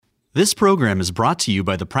This program is brought to you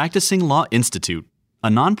by the Practicing Law Institute, a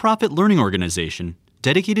nonprofit learning organization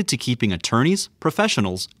dedicated to keeping attorneys,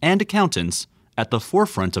 professionals, and accountants at the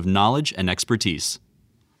forefront of knowledge and expertise.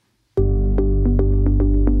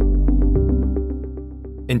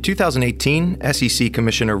 In 2018, SEC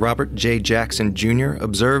Commissioner Robert Jackson Jr.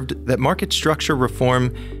 observed that market structure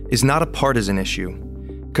reform is not a partisan issue.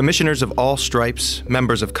 Commissioners of all stripes,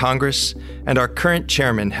 members of Congress, and our current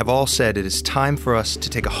chairman have all said it is time for us to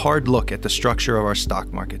take a hard look at the structure of our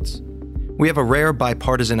stock markets. We have a rare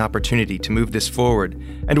bipartisan opportunity to move this forward,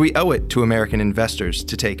 and we owe it to American investors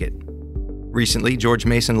to take it. Recently, George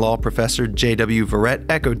Mason law professor J.W. Verret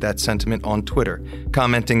echoed that sentiment on Twitter,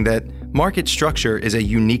 commenting that market structure is a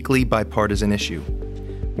uniquely bipartisan issue.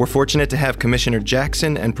 We're fortunate to have Commissioner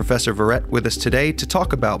Jackson and Professor Verret with us today to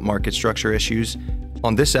talk about market structure issues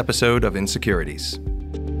on this episode of inSecurities.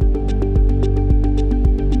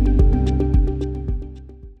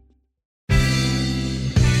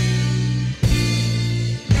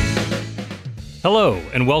 Hello,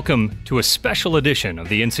 and welcome to a special edition of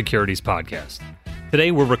the inSecurities podcast. Today,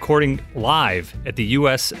 we're recording live at the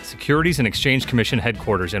U.S. Securities and Exchange Commission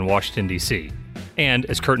headquarters in Washington, D.C. And,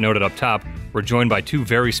 as Kurt noted up top, we're joined by two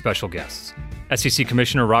very special guests, SEC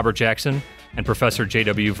Commissioner Robert Jackson and Professor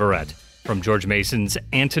J.W. Verret from George Mason's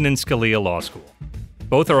Antonin Scalia Law School.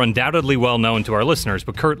 Both are undoubtedly well known to our listeners,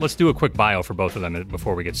 but Kurt, let's do a quick bio for both of them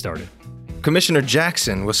before we get started. Commissioner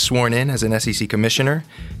Jackson was sworn in as an SEC Commissioner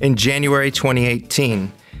in January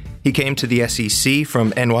 2018. He came to the SEC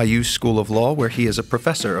from NYU School of Law, where he is a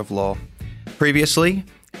professor of law. Previously,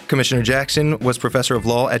 Commissioner Jackson was professor of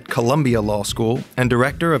law at Columbia Law School and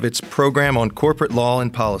director of its program on corporate law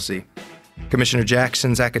and policy. Commissioner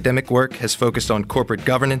Jackson's academic work has focused on corporate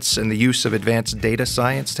governance and the use of advanced data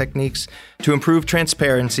science techniques to improve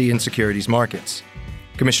transparency in securities markets.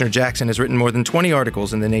 Commissioner Jackson has written more than 20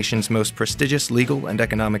 articles in the nation's most prestigious legal and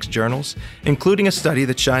economics journals, including a study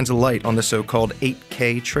that shines a light on the so-called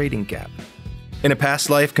 8K trading gap. In a past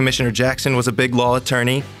life, Commissioner Jackson was a big law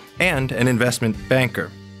attorney and an investment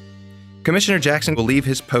banker. Commissioner Jackson will leave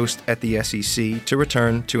his post at the SEC to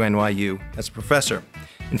return to NYU as a professor.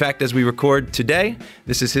 In fact, as we record today,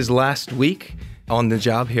 this is his last week on the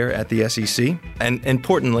job here at the SEC. And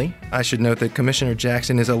importantly, I should note that Commissioner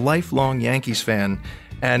Jackson is a lifelong Yankees fan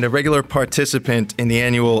and a regular participant in the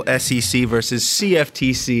annual SEC versus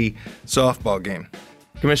CFTC softball game.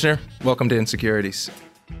 Commissioner, welcome to inSecurities.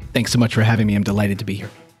 Thanks so much for having me. I'm delighted to be here.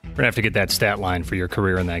 We're going to have to get that stat line for your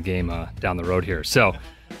career in that game down the road here. So,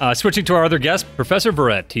 switching to our other guest, Professor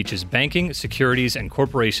Verret teaches banking, securities, and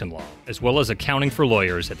corporation law, as well as accounting for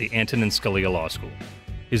lawyers at the Antonin Scalia Law School.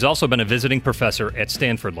 He's also been a visiting professor at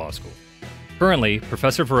Stanford Law School. Currently,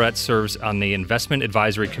 Professor Verret serves on the Investment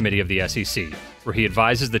Advisory Committee of the SEC, where he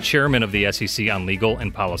advises the chairman of the SEC on legal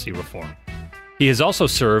and policy reform. He has also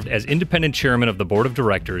served as independent chairman of the board of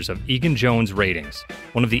directors of Egan-Jones Ratings,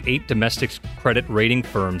 one of the 8 domestic credit rating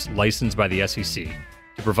firms licensed by the SEC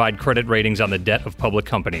to provide credit ratings on the debt of public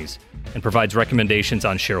companies and provides recommendations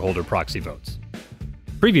on shareholder proxy votes.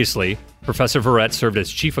 Previously, Professor Verret served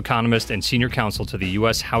as chief economist and senior counsel to the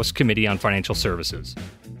U.S. House Committee on Financial Services.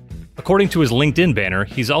 According to his LinkedIn banner,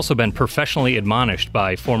 he's also been professionally admonished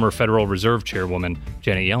by former Federal Reserve Chairwoman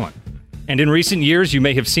Janet Yellen. And in recent years, you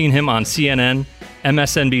may have seen him on CNN,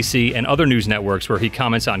 MSNBC, and other news networks where he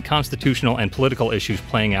comments on constitutional and political issues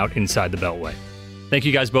playing out inside the Beltway. Thank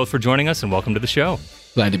you guys both for joining us, and welcome to the show.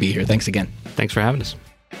 Glad to be here. Thanks again. Thanks for having us.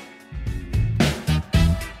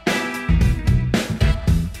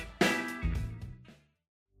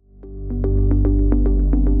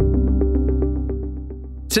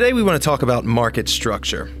 Today we want to talk about market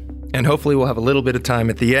structure, and hopefully we'll have a little bit of time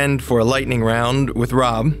at the end for a lightning round with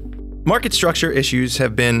Rob. Market structure issues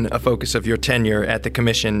have been a focus of your tenure at the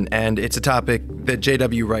Commission, and it's a topic that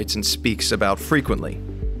JW writes and speaks about frequently.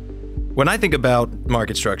 When I think about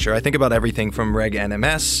market structure, I think about everything from Reg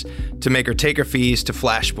NMS to maker-taker fees to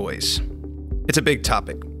flash boys. It's a big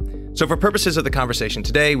topic. So for purposes of the conversation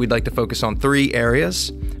today, we'd like to focus on 3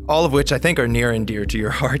 areas, all of which I think are near and dear to your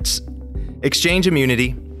hearts: exchange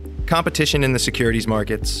immunity, competition in the securities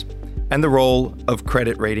markets, and the role of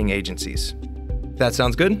credit rating agencies. That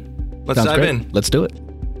sounds good? Let's dive in. Let's do it.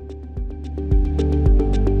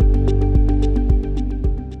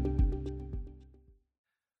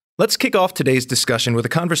 Let's kick off today's discussion with a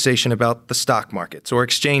conversation about the stock markets, or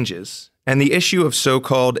exchanges, and the issue of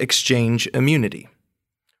so-called exchange immunity.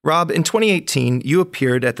 Rob, in 2018, you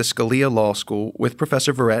appeared at the Scalia Law School with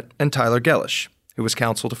Professor Verret and Tyler Gellish, who was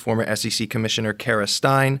counsel to former SEC Commissioner Kara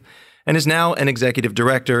Stein and is now an executive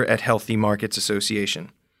director at Healthy Markets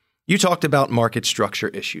Association. You talked about market structure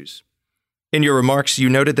issues. In your remarks, you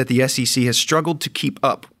noted that the SEC has struggled to keep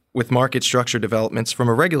up with market structure developments from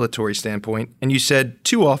a regulatory standpoint, and you said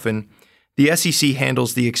too often the SEC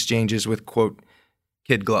handles the exchanges with, quote,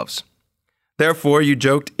 kid gloves. Therefore, you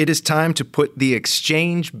joked, it is time to put the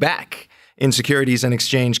exchange back in Securities and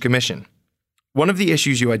Exchange Commission. One of the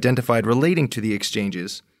issues you identified relating to the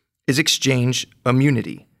exchanges is exchange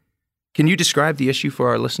immunity. Can you describe the issue for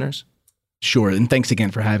our listeners? Sure, and thanks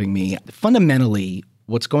again for having me. Fundamentally,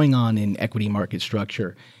 what's going on in equity market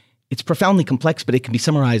structure, it's profoundly complex, but it can be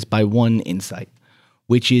summarized by one insight,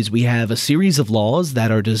 which is we have a series of laws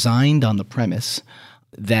that are designed on the premise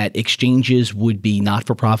that exchanges would be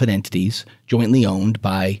not-for-profit entities jointly owned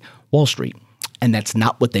by Wall Street. And that's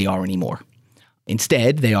not what they are anymore.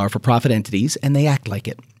 Instead, they are for-profit entities, and they act like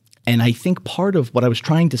it. And I think part of what I was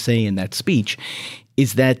trying to say in that speech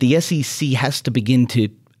is that the SEC has to begin to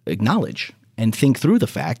acknowledge and think through the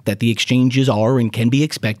fact that the exchanges are and can be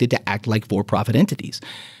expected to act like for-profit entities.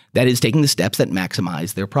 That is, taking the steps that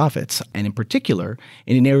maximize their profits. And in particular,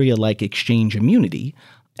 in an area like exchange immunity,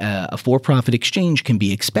 a for-profit exchange can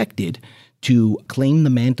be expected to claim the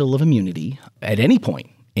mantle of immunity at any point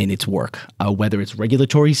in its work, whether it's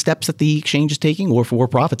regulatory steps that the exchange is taking or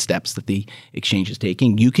for-profit steps that the exchange is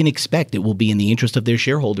taking. You can expect it will be in the interest of their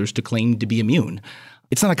shareholders to claim to be immune.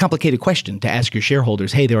 It's not a complicated question to ask your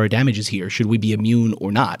shareholders, hey, there are damages here. Should we be immune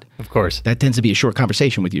or not? Of course. That tends to be a short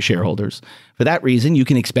conversation with your shareholders. For that reason, you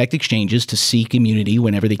can expect exchanges to seek immunity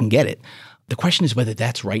whenever they can get it. The question is whether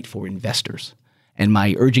that's right for investors. And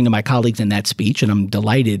my urging to my colleagues in that speech, and I'm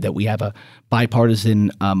delighted that we have a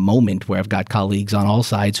bipartisan moment where I've got colleagues on all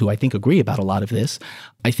sides who I think agree about a lot of this.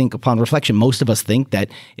 I think upon reflection, most of us think that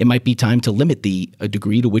it might be time to limit the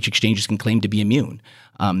degree to which exchanges can claim to be immune,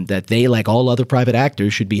 that they, like all other private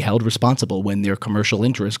actors, should be held responsible when their commercial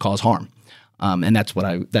interests cause harm. And that's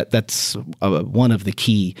that's one of the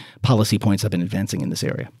key policy points I've been advancing in this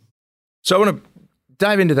area. So I want to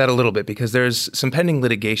dive into that a little bit because there's some pending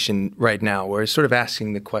litigation right now where it's sort of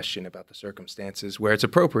asking the question about the circumstances where it's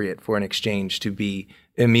appropriate for an exchange to be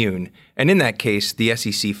immune. And in that case, the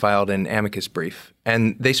SEC filed an amicus brief,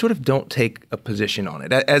 and they sort of don't take a position on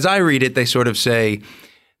it. As I read it, they sort of say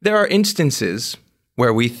there are instances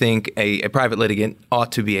where we think a private litigant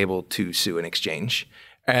ought to be able to sue an exchange.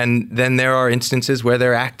 And then there are instances where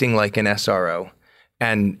they're acting like an SRO.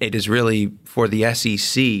 And it is really for the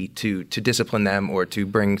SEC to discipline them or to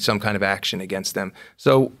bring some kind of action against them.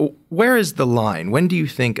 So where is the line? When do you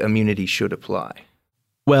think immunity should apply?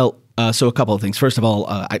 Well, so a couple of things. First of all,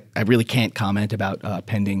 I really can't comment about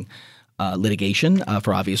pending litigation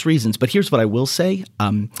for obvious reasons. But here's what I will say.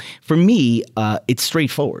 For me, it's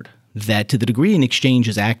straightforward that to the degree an exchange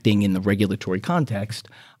is acting in the regulatory context,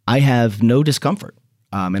 I have no discomfort.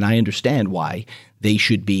 And I understand why they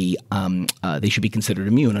should be considered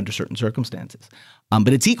immune under certain circumstances.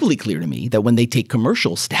 But it's equally clear to me that when they take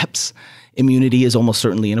commercial steps, immunity is almost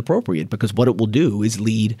certainly inappropriate because what it will do is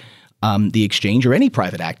lead the exchange or any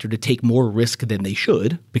private actor to take more risk than they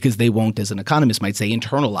should because they won't, as an economist might say,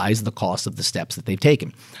 internalize the cost of the steps that they've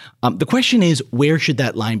taken. The question is, where should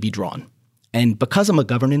that line be drawn? And because I'm a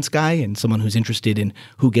governance guy and someone who's interested in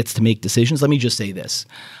who gets to make decisions, let me just say this.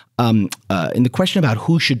 In the question about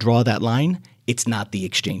who should draw that line, it's not the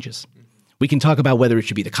exchanges. We can talk about whether it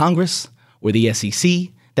should be the Congress or the SEC.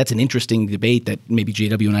 That's an interesting debate that maybe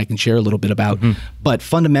J.W. and I can share a little bit about. Mm-hmm. But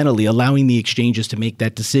fundamentally, allowing the exchanges to make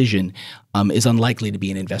that decision is unlikely to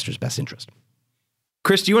be in investors' best interest.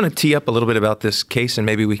 Chris, do you want to tee up a little bit about this case, and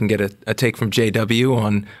maybe we can get a take from J.W.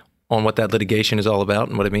 on what that litigation is all about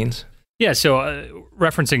and what it means? Yeah, so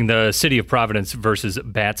referencing the City of Providence versus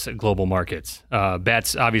BATS Global Markets.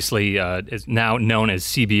 BATS obviously is now known as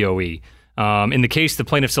CBOE. In the case, the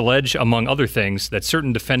plaintiffs allege, among other things, that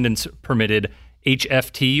certain defendants permitted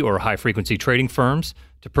HFT, or high-frequency trading firms,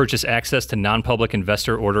 to purchase access to non-public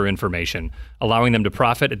investor order information, allowing them to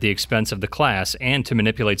profit at the expense of the class and to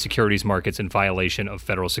manipulate securities markets in violation of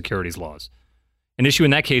federal securities laws. An issue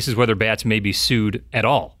in that case is whether BATS may be sued at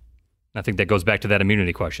all. I think that goes back to that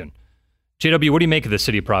immunity question. J.W., what do you make of the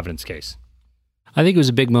City of Providence case? I think it was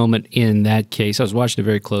a big moment in that case. I was watching it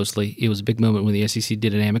very closely. It was a big moment when the SEC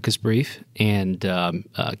did an amicus brief and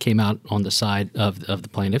came out on the side of the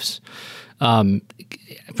plaintiffs.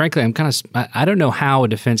 Frankly, I don't know how a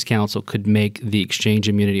defense counsel could make the exchange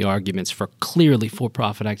immunity arguments for clearly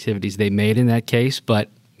for-profit activities they made in that case, but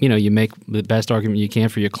you make the best argument you can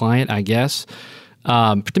for your client, I guess.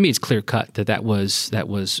 But to me, it's clear cut that was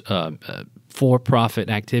for-profit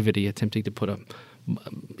activity attempting to put a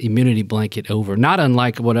immunity blanket over, not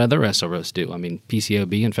unlike what other SROs do. I mean,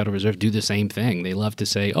 PCAOB and Federal Reserve do the same thing. They love to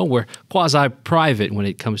say, oh, we're quasi-private when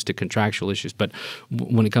it comes to contractual issues, but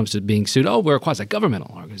when it comes to being sued, oh, we're a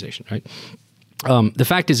quasi-governmental organization, right? The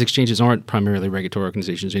fact is exchanges aren't primarily regulatory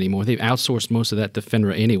organizations anymore. They've outsourced most of that to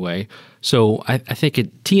FINRA anyway. So I think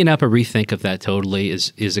teeing up a rethink of that totally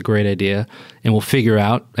is a great idea, and we'll figure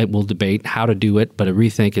out, we'll debate how to do it, but a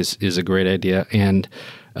rethink is a great idea. And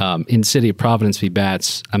in City of Providence v.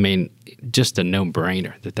 Batts, I mean, just a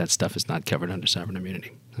no-brainer that stuff is not covered under sovereign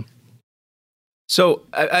immunity. So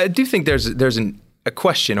I do think there's a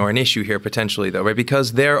question or an issue here potentially, though, right?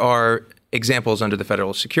 Because there are examples under the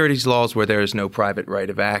federal securities laws where there is no private right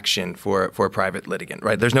of action for a private litigant,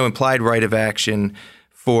 right? There's no implied right of action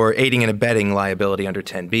for aiding and abetting liability under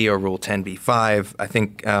 10b or Rule 10b-5. I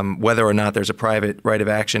think whether or not there's a private right of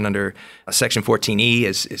action under Section 14e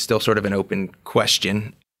is still sort of an open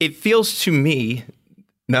question. It feels to me,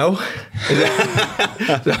 no?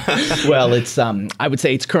 Well, it's I would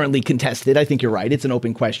say it's currently contested. I think you're right. It's an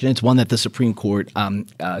open question. It's one that the Supreme Court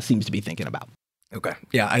seems to be thinking about. Okay.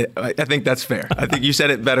 Yeah, I think that's fair. I think you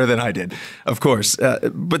said it better than I did, of course.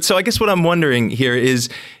 But so I guess what I'm wondering here is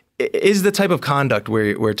the type of conduct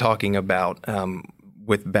we're talking about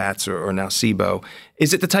with Batts or now SIBO,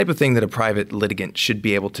 is it the type of thing that a private litigant should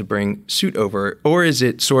be able to bring suit over? Or is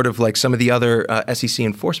it sort of like some of the other SEC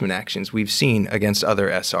enforcement actions we've seen against other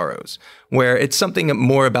SROs, where it's something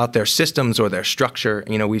more about their systems or their structure?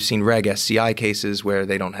 You know, we've seen Reg SCI cases where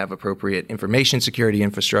they don't have appropriate information security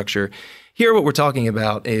infrastructure. Here, what we're talking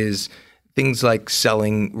about is things like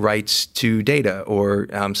selling rights to data or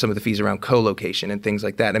some of the fees around co-location and things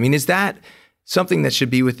like that. I mean, is that something that should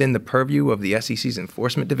be within the purview of the SEC's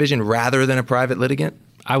enforcement division rather than a private litigant?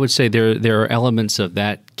 I would say there are elements of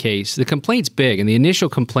that case. The complaint's big, and the initial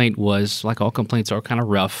complaint was, like all complaints are, kind of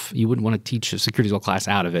rough. You wouldn't want to teach a securities law class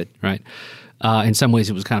out of it, right? In some ways,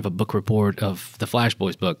 it was kind of a book report of the Flash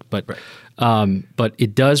Boys book, but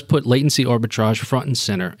it does put latency arbitrage front and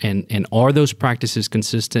center. And are those practices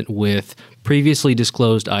consistent with previously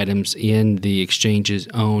disclosed items in the exchange's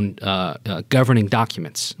own governing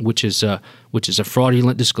documents, which is a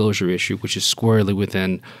fraudulent disclosure issue, which is squarely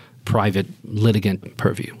within private litigant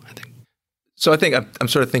purview, I think. So I think I'm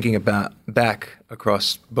sort of thinking about back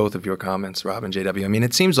across both of your comments, Rob and J.W. I mean,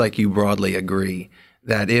 it seems like you broadly agree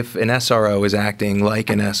that if an SRO is acting like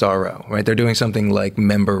an SRO, right, they're doing something like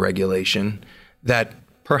member regulation, that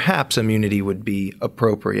perhaps immunity would be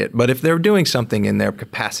appropriate. But if they're doing something in their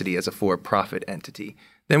capacity as a for-profit entity,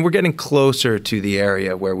 then we're getting closer to the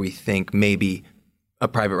area where we think maybe a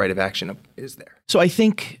private right of action is there. So I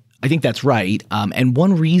think that's right. And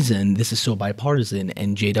one reason this is so bipartisan,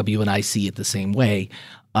 and JW and I see it the same way,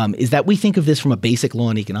 is that we think of this from a basic law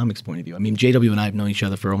and economics point of view. I mean, JW and I have known each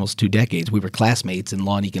other for almost 2 decades. We were classmates in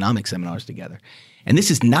law and economics seminars together. And this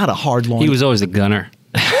is not a hard law. He was always a gunner.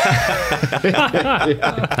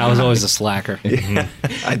 I was always a slacker.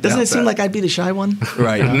 Doesn't it seem like I'd be the shy one?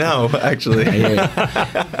 Right. No, actually.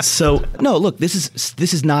 So, no, look, this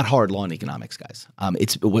is not hard law and economics, guys.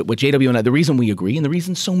 It's what JW and I, the reason we agree, and the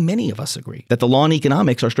reason so many of us agree, that the law and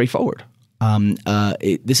economics are straightforward.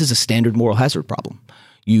 This is a standard moral hazard problem.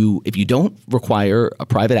 If you don't require a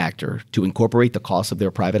private actor to incorporate the costs of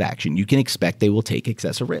their private action, you can expect they will take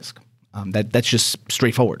excessive risk. That's just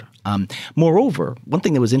straightforward. Moreover, one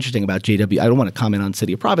thing that was interesting about JW, I don't want to comment on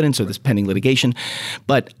City of Providence or this pending litigation,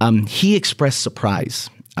 but he expressed surprise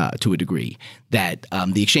to a degree that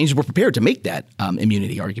the exchanges were prepared to make that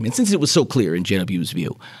immunity argument since it was so clear in JW's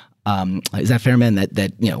view. Is that fair, man?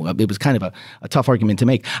 That it was kind of a tough argument to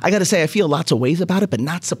make. I got to say, I feel lots of ways about it, but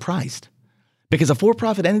not surprised. Because a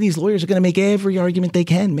for-profit entity's lawyers are going to make every argument they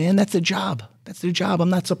can, man. That's their job. I'm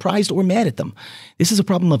not surprised or mad at them. This is a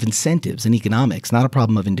problem of incentives in economics, not a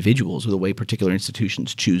problem of individuals or the way particular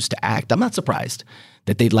institutions choose to act. I'm not surprised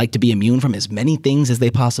that they'd like to be immune from as many things as they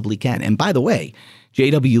possibly can. And by the way,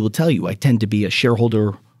 JW will tell you I tend to be a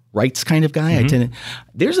shareholder rights kind of guy. Mm-hmm.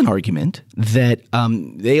 There's an argument that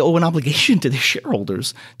they owe an obligation to their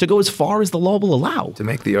shareholders to go as far as the law will allow. To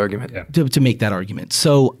make the argument. Yeah. To make that argument.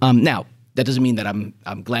 So now, that doesn't mean that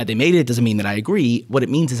I'm glad they made it. It doesn't mean that I agree. What it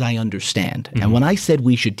means is I understand. Mm-hmm. And when I said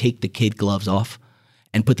we should take the kid gloves off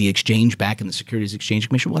and put the exchange back in the Securities Exchange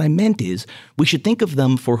Commission, what I meant is we should think of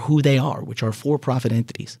them for who they are, which are for-profit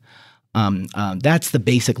entities. That's the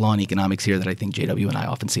basic law and economics here that I think JW and I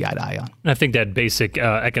often see eye to eye on. I think that basic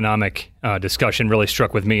economic discussion really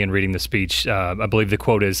struck with me in reading the speech. I believe the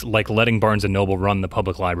quote is, like letting Barnes & Noble run the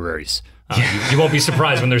public libraries. You won't be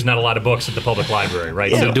surprised when there's not a lot of books at the public library,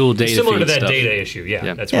 right? So dual data similar to feed that stuff. data issue.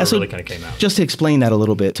 Yeah, that's where it really kind of came out. Just to explain that a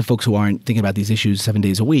little bit to folks who aren't thinking about these issues 7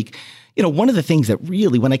 days a week, one of the things that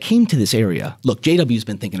really, when I came to this area, look, JW's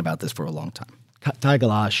been thinking about this for a long time. Ty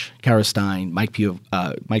Galash, Kara Stein, Mike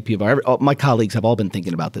Piovar, my colleagues have all been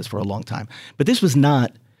thinking about this for a long time. But this was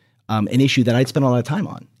not an issue that I'd spent a lot of time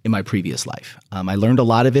on in my previous life. I learned a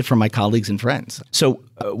lot of it from my colleagues and friends. So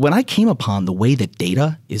when I came upon the way that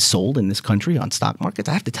data is sold in this country on stock markets,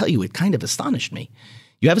 I have to tell you, it kind of astonished me.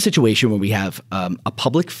 You have a situation where we have a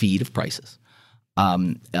public feed of prices.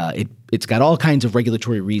 It's got all kinds of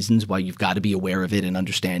regulatory reasons why you've got to be aware of it and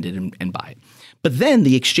understand it and buy it. But then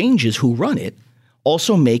the exchanges who run it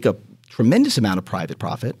also make a tremendous amount of private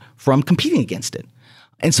profit from competing against it.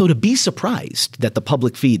 And so to be surprised that the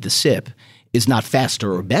public feed, the SIP, is not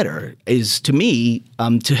faster or better is, to me,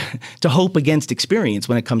 to hope against experience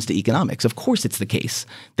when it comes to economics. Of course it's the case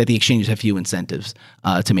that the exchanges have few incentives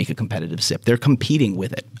to make a competitive SIP. They're competing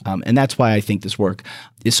with it. And that's why I think this work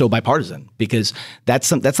is so bipartisan, because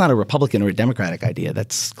that's not a Republican or a Democratic idea.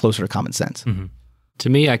 That's closer to common sense. Mm-hmm. To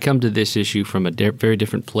me, I come to this issue from a very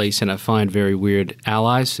different place, and I find very weird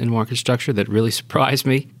allies in market structure that really surprise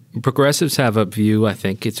me. Progressives have a view, I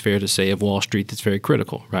think it's fair to say, of Wall Street that's very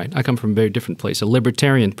critical, right? I come from a very different place, a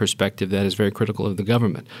libertarian perspective that is very critical of the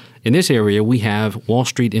government. In this area, we have Wall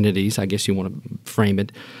Street entities, I guess you want to frame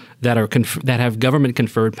it, that have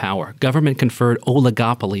government-conferred power, government-conferred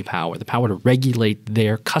oligopoly power, the power to regulate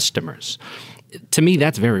their customers. To me,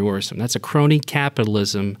 that's very worrisome. That's a crony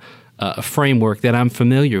capitalism a framework that I'm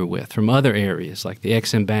familiar with from other areas like the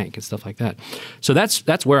Ex-Im Bank and stuff like that. So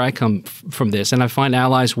that's where I come from this. And I find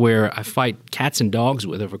allies where I fight cats and dogs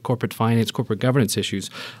with over corporate finance, corporate governance issues,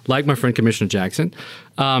 like my friend Commissioner Jackson,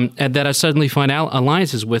 and that I suddenly find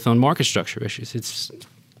alliances with on market structure issues. It's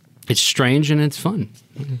strange and it's fun.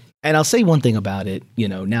 And I'll say one thing about it,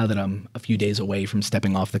 now that I'm a few days away from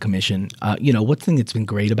stepping off the commission, one thing that's been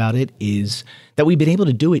great about it is that we've been able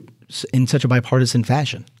to do it in such a bipartisan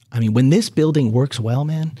fashion. I mean, when this building works well,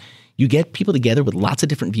 man, you get people together with lots of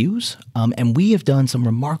different views, and we have done some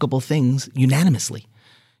remarkable things unanimously.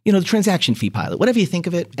 The transaction fee pilot, whatever you think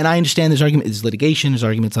of it, and I understand there's litigation, there's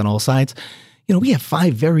arguments on all sides. We have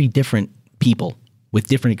 5 very different people with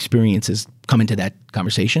different experiences come into that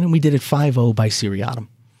conversation, and we did it 5-0 by seriatim.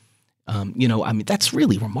 That's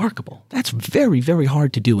really remarkable. That's very, very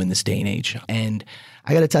hard to do in this day and age. And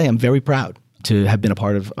I got to tell you, I'm very proud to have been a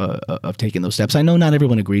part of taking those steps. I know not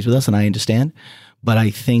everyone agrees with us, and I understand, but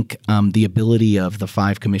I think the ability of the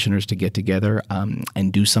 5 commissioners to get together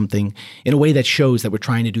and do something in a way that shows that we're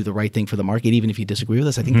trying to do the right thing for the market, even if you disagree with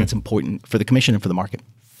us, I think that's important for the commission and for the market.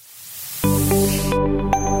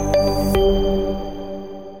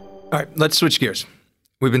 All right, let's switch gears.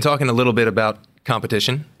 We've been talking a little bit about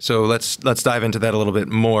competition, so let's dive into that a little bit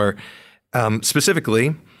more.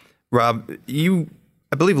 Specifically, Rob, you,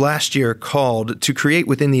 I believe last year, called to create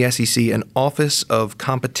within the SEC an Office of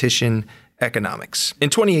Competition Economics. In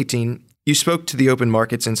 2018, you spoke to the Open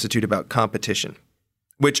Markets Institute about competition,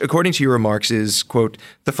 which, according to your remarks, is, quote,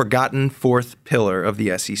 the forgotten 4th pillar of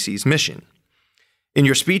the SEC's mission. In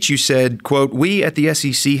your speech, you said, quote, we at the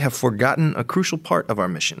SEC have forgotten a crucial part of our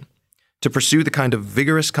mission, to pursue the kind of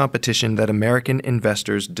vigorous competition that American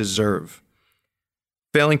investors deserve.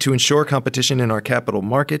 Failing to ensure competition in our capital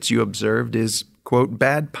markets, you observed, is, quote,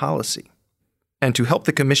 bad policy. And to help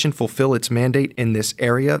the Commission fulfill its mandate in this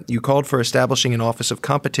area, you called for establishing an Office of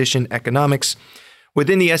Competition Economics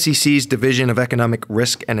within the SEC's Division of Economic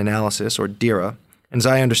Risk and Analysis, or DERA. And as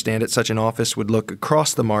I understand it, such an office would look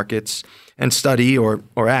across the markets and study or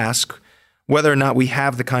ask whether or not we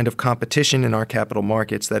have the kind of competition in our capital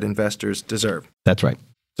markets that investors deserve. That's right.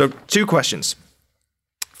 So 2 questions.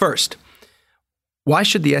 First, why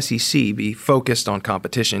should the SEC be focused on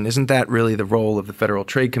competition? Isn't that really the role of the Federal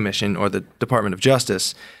Trade Commission or the Department of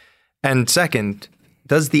Justice? And second,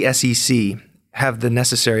 does the SEC have the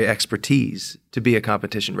necessary expertise to be a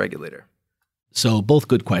competition regulator? So both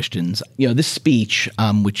good questions. This speech,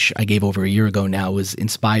 which I gave over a year ago now, was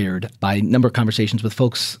inspired by a number of conversations with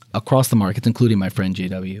folks across the markets, including my friend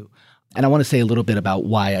J.W. And I want to say a little bit about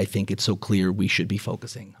why I think it's so clear we should be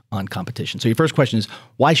focusing on competition. So your first question is,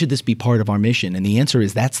 why should this be part of our mission? And the answer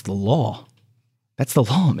is, that's the law. That's the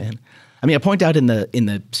law, man. I mean, I point out in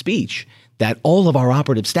the speech that all of our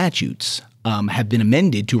operative statutes have been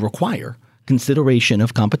amended to require consideration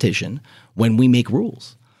of competition when we make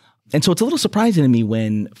rules. And so it's a little surprising to me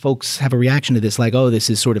when folks have a reaction to this like, oh, this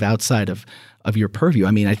is sort of outside of your purview.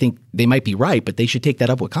 I mean, I think they might be right, but they should take that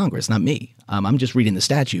up with Congress, not me. I'm just reading the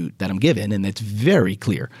statute that I'm given, and it's very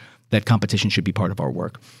clear that competition should be part of our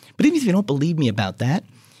work. But even if you don't believe me about that,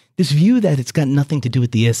 this view that it's got nothing to do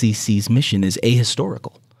with the SEC's mission is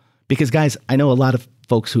ahistorical. Because, guys, I know a lot of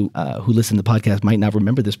folks who listen to the podcast might not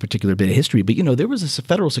remember this particular bit of history, but, there was a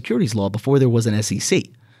federal securities law before there was an SEC.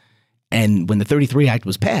 And when the 33 Act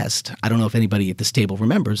was passed, I don't know if anybody at this table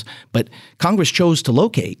remembers, but Congress chose to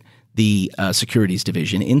locate the Securities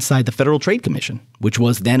Division inside the Federal Trade Commission, which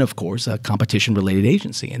was then, of course, a competition-related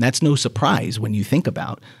agency. And that's no surprise when you think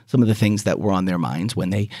about some of the things that were on their minds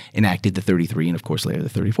when they enacted the 33 and, of course, later the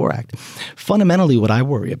 34 Act. Fundamentally, what I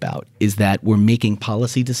worry about is that we're making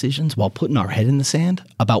policy decisions while putting our head in the sand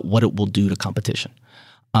about what it will do to competition.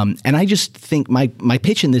 And I just think my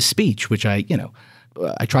pitch in this speech, which I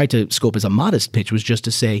tried to scope as a modest pitch, was just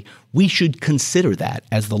to say we should consider that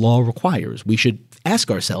as the law requires. We should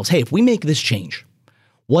ask ourselves, hey, if we make this change,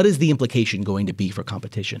 what is the implication going to be for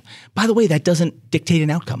competition? By the way, that doesn't dictate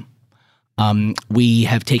an outcome. We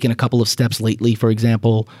have taken a couple of steps lately, for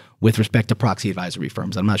example, with respect to proxy advisory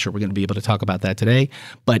firms. I'm not sure we're going to be able to talk about that today,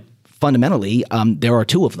 but fundamentally, there are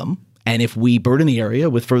two of them. And if we burden the area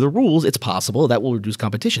with further rules, it's possible that will reduce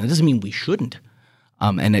competition. It doesn't mean we shouldn't.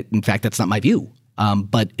 In fact, that's not my view.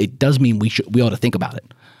 But it does mean we ought to think about it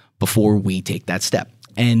before we take that step.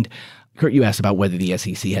 And Kurt, you asked about whether the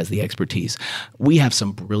SEC has the expertise. We have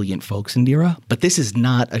some brilliant folks in DERA, but this is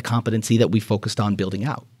not a competency that we focused on building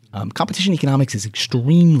out. Competition economics is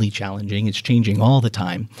extremely challenging. It's changing all the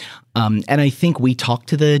time. And I think we talk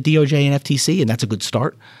to the DOJ and FTC, and that's a good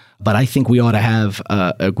start. But I think we ought to have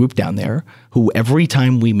a group down there who every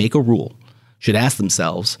time we make a rule should ask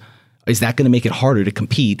themselves, is that going to make it harder to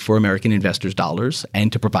compete for American investors' dollars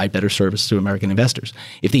and to provide better service to American investors?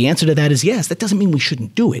 If the answer to that is yes, that doesn't mean we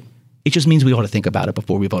shouldn't do it. It just means we ought to think about it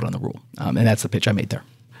before we vote on the rule. And that's the pitch I made there.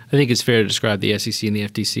 I think it's fair to describe the SEC and the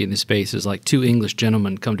FTC in this space as like two English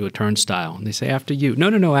gentlemen come to a turnstile and they say, after you.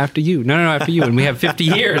 No, after you. No, after you. And we have 50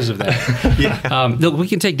 years of that. Yeah. Look, we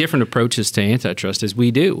can take different approaches to antitrust as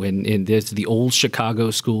we do. And there's the old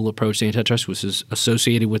Chicago school approach to antitrust, which is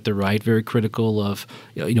associated with the right, very critical of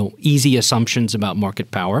easy assumptions about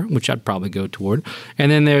market power, which I'd probably go toward.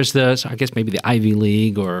 And then there's I guess maybe the Ivy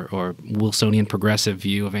League or Wilsonian progressive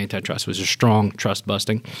view of antitrust, which is strong trust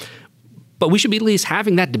busting. But we should be at least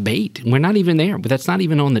having that debate. We're not even there, but that's not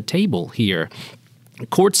even on the table here.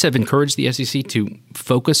 Courts have encouraged the SEC to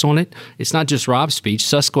focus on it. It's not just Rob's speech.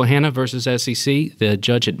 Susquehanna versus SEC, the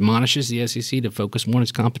judge admonishes the SEC to focus more on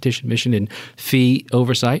its competition mission and fee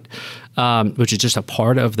oversight, which is just a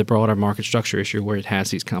part of the broader market structure issue where it has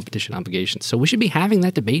these competition obligations. So we should be having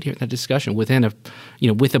that debate here, that discussion within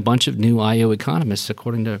with a bunch of new IO economists,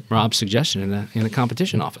 according to Rob's suggestion in the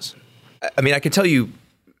competition office. I mean, I can tell you,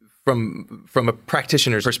 from a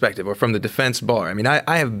practitioner's perspective or from the defense bar, I mean,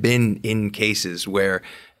 I have been in cases where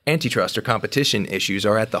antitrust or competition issues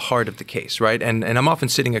are at the heart of the case, right? And I'm often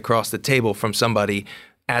sitting across the table from somebody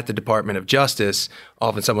at the Department of Justice,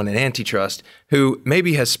 often someone in antitrust, who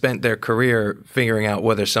maybe has spent their career figuring out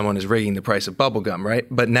whether someone is rigging the price of bubblegum, right?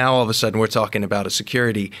 But now all of a sudden we're talking about a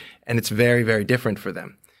security, and it's very, very different for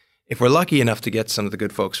them. If we're lucky enough to get some of the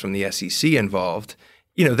good folks from the SEC involved,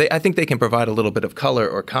 I think they can provide a little bit of color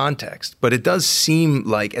or context, but it does seem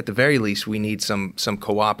like at the very least we need some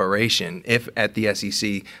cooperation. If at the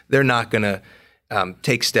SEC they're not going to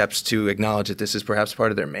take steps to acknowledge that this is perhaps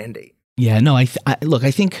part of their mandate. Yeah, no. I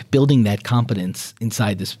think building that competence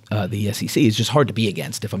inside the SEC is just hard to be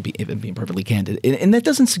against. If I'm being perfectly candid, and that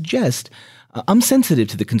doesn't suggest. I'm sensitive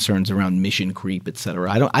to the concerns around mission creep, et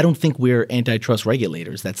cetera. I don't think we're antitrust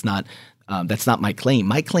regulators. That's not my claim.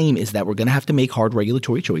 My claim is that we're going to have to make hard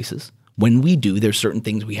regulatory choices. When we do, there's certain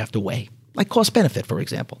things we have to weigh, like cost benefit, for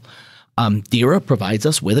example. DERA provides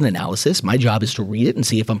us with an analysis. My job is to read it and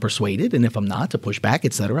see if I'm persuaded, and if I'm not, to push back,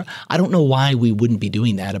 et cetera. I don't know why we wouldn't be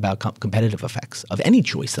doing that about competitive effects of any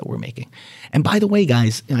choice that we're making. And by the way,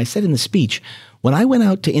 guys, I said in the speech, when I went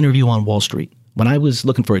out to interview on Wall Street, when I was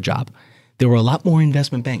looking for a job, there were a lot more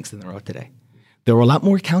investment banks than there are today. There were a lot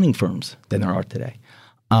more accounting firms than there are today.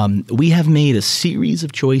 We have made a series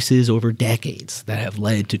of choices over decades that have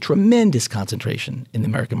led to tremendous concentration in the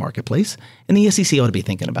American marketplace. And the SEC ought to be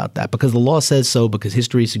thinking about that because the law says so, because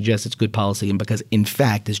history suggests it's good policy, and because, in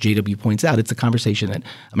fact, as J.W. points out, it's a conversation that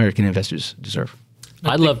American investors deserve.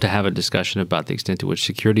 I'd love to have a discussion about the extent to which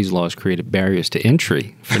securities laws created barriers to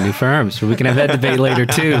entry for new firms. So we can have that debate later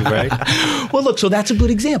too, right? Well, look, so that's a good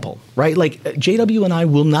example, right? Like J.W. and I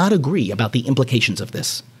will not agree about the implications of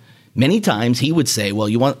this. Many times he would say, well,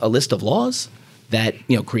 you want a list of laws that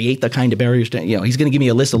create the kind of barriers to, he's going to give me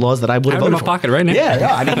a list of laws that I would have voted for. In my pocket right now. Yeah,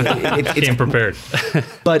 I mean, it's prepared.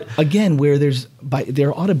 But again, where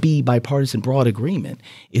there ought to be bipartisan broad agreement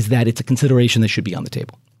is that it's a consideration that should be on the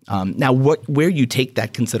table. Now, where you take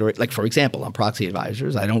that consideration, like for example, on proxy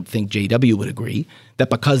advisors, I don't think J.W. would agree that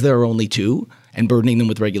because there are only two and burdening them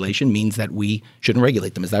with regulation means that we shouldn't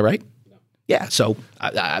regulate them. Is that right? No. Yeah. So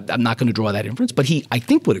I'm not going to draw that inference, but I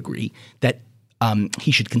think would agree that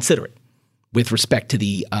he should consider it with respect to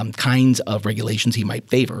the kinds of regulations he might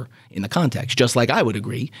favor in the context, just like I would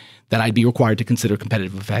agree that I'd be required to consider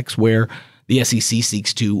competitive effects where the SEC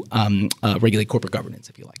seeks to regulate corporate governance,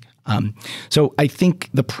 if you like. So I think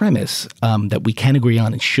the premise that we can agree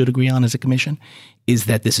on and should agree on as a commission is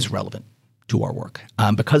that this is relevant to our work.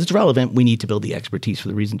 Because it's relevant, we need to build the expertise for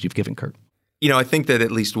the reasons you've given, Kurt. I think that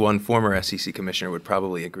at least one former SEC commissioner would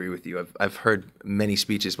probably agree with you. I've heard many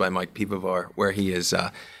speeches by Mike Pivovar where he is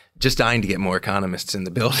just dying to get more economists in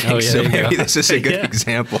the building. Oh, yeah, so maybe this is a good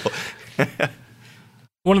example.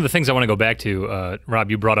 One of the things I want to go back to,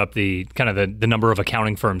 Rob, you brought up the kind of the number of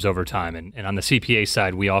accounting firms over time. And on the CPA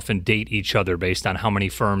side, we often date each other based on how many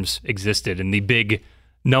firms existed and the big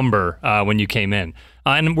number when you came in.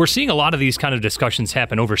 And we're seeing a lot of these kind of discussions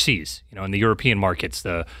happen overseas. In the European markets,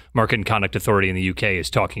 the Market and Conduct Authority in the UK is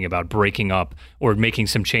talking about breaking up or making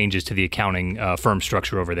some changes to the accounting firm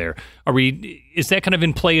structure over there. Is that kind of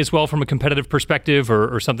in play as well from a competitive perspective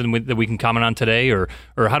or something that we can comment on today? Or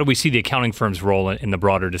how do we see the accounting firm's role in the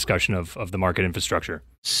broader discussion of the market infrastructure?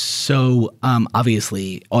 So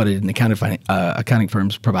obviously, audit and accounting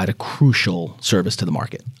firms provide a crucial service to the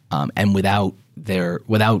market. And without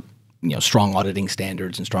strong auditing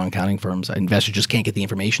standards and strong accounting firms, investors just can't get the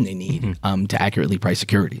information they need to accurately price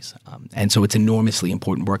securities. And so it's enormously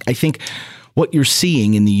important work. I think what you're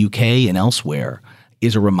seeing in the UK and elsewhere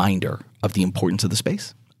is a reminder of the importance of the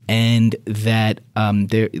space and that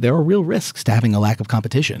there are real risks to having a lack of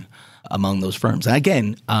competition among those firms. And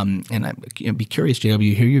again, I'd be curious,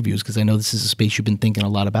 J.W., to hear your views because I know this is a space you've been thinking a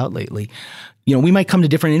lot about lately. We might come to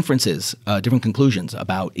different inferences, different conclusions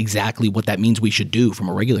about exactly what that means we should do from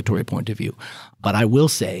a regulatory point of view. But I will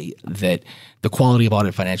say that the quality of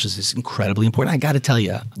audit financials is incredibly important. I got to tell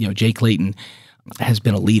you, Jay Clayton has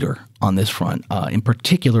been a leader on this front, in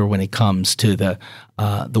particular when it comes to the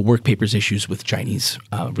work papers issues with Chinese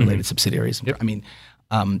related subsidiaries. Yep. I mean,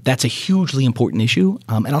 that's a hugely important issue.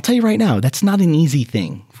 And I'll tell you right now, that's not an easy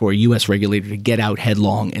thing for a U.S. regulator to get out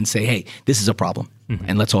headlong and say, hey, this is a problem,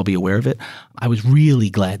 and let's all be aware of it. I was really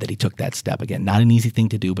glad that he took that step. Again, not an easy thing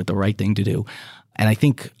to do, but the right thing to do. And I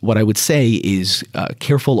think what I would say is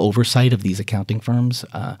careful oversight of these accounting firms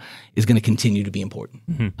is going to continue to be important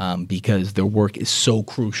because their work is so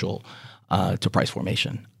crucial to price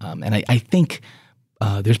formation. And I think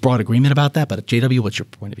there's broad agreement about that. But J.W., what's your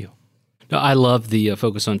point of view? No, I love the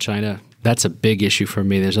focus on China. That's a big issue for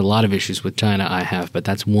me. There's a lot of issues with China I have, but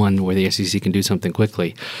that's one where the SEC can do something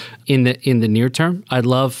quickly. In the near term, I'd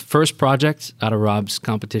love first project out of Rob's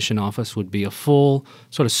competition office would be a full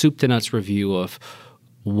sort of soup to nuts review of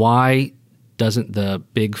why doesn't the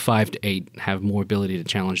big 5 to 8 have more ability to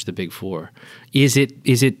challenge the big 4? Is it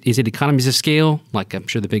economies of scale? Like I'm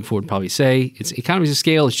sure the big 4 would probably say, it's economies of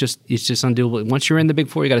scale. It's just undoable. Once you're in the big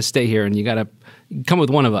 4, you got to stay here and you got to come with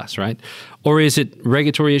one of us, right? Or is it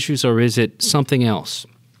regulatory issues, or is it something else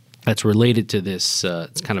that's related to this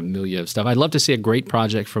kind of milieu of stuff? I'd love to see a great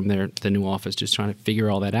project from the new office, just trying to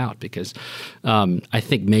figure all that out because I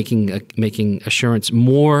think making assurance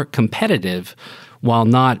more competitive while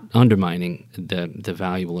not undermining the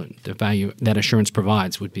value that assurance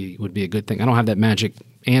provides would be a good thing. I don't have that magic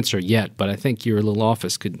answer yet, but I think your little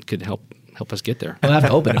office could help us get there. I'll have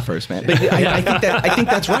to open it first, man. But I think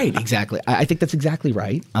that's right. Exactly. I think that's exactly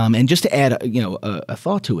right. And just to add, a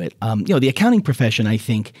thought to it, the accounting profession, I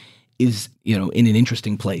think, is in an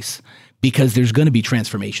interesting place because there's going to be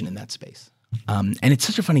transformation in that space. And it's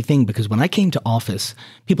such a funny thing because when I came to office,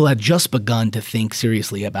 people had just begun to think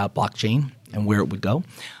seriously about blockchain and where it would go.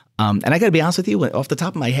 And I got to be honest with you, off the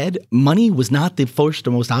top of my head, money was not the first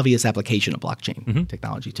or most obvious application of blockchain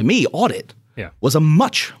technology. To me, audit was a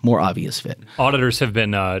much more obvious fit. Auditors have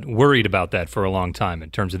been worried about that for a long time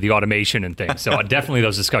in terms of the automation and things. So definitely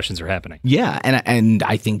those discussions are happening. Yeah, and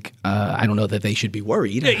I think I don't know that they should be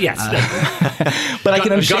worried. Yes, but I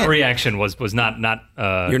can understand. Gut reaction was not.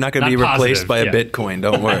 You're not going to be replaced by a Bitcoin.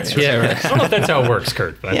 Don't worry. Right. I don't know if that's how it works,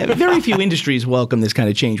 Kurt. But. Yeah, very few industries welcome this kind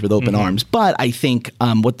of change with open arms. But I think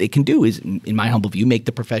what they can do is, in my humble view, make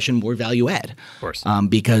the profession more value add. Of course,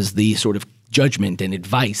 because the sort of judgment and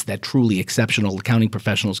advice that truly exceptional accounting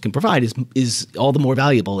professionals can provide is all the more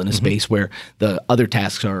valuable in a space where the other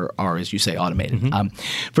tasks are, as you say, automated.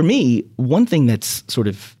 For me, one thing that's sort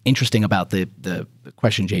of interesting about the the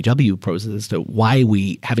question J.W. poses as to why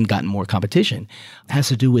we haven't gotten more competition has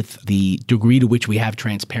to do with the degree to which we have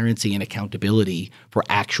transparency and accountability for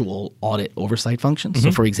actual audit oversight functions. Mm-hmm.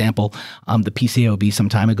 So, for example, the PCAOB some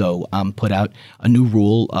time ago put out a new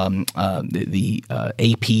rule, the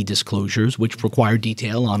AP disclosures, which require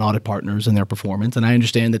detail on audit partners and their performance. And I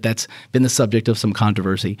understand that that's been the subject of some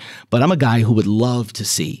controversy. But I'm a guy who would love to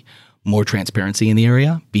see more transparency in the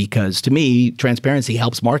area, because to me, transparency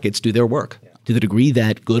helps markets do their work. Yeah. To the degree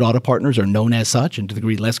that good audit partners are known as such, and to the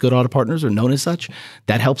degree less good audit partners are known as such,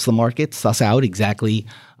 that helps the market suss out exactly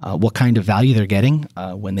what kind of value they're getting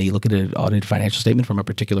when they look at an audited financial statement from a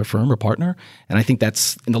particular firm or partner. And I think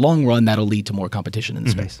that's, in the long run, that'll lead to more competition in the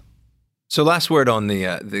space. So last word on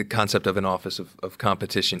the concept of an office of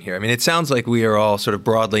competition here. I mean, it sounds like we are all sort of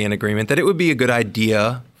broadly in agreement that it would be a good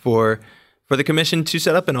idea for the commission to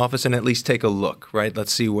set up an office and at least take a look, right?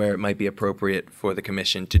 Let's see where it might be appropriate for the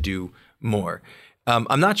commission to do more.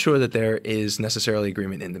 I'm not sure that there is necessarily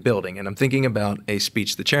agreement in the building. And I'm thinking about a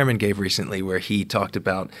speech the chairman gave recently where he talked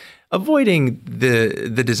about avoiding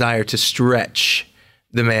the desire to stretch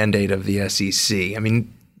the mandate of the SEC. I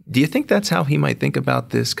mean, do you think that's how he might think about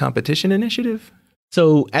this competition initiative?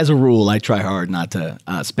 So as a rule, I try hard not to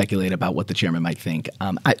speculate about what the chairman might think.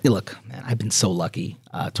 Look, man, I've been so lucky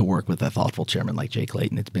to work with a thoughtful chairman like Jay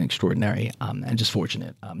Clayton. It's been extraordinary and just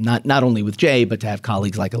fortunate. Not only with Jay, but to have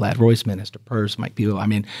colleagues like Elad Roisman, Esther Peirce, Mike Pio,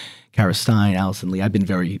 Kara Stein, Allison Lee. I've been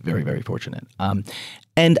very, very, very fortunate.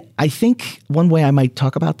 And I think one way I might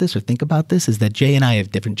talk about this or think about this is that Jay and I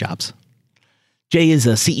have different jobs. Jay is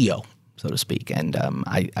a CEO, so to speak. And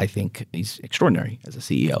I think he's extraordinary as a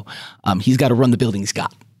CEO. He's got to run the building he's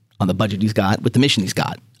got, on the budget he's got, with the mission he's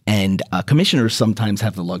got. And commissioners sometimes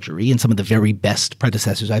have the luxury, and some of the very best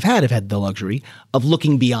predecessors I've had have had the luxury of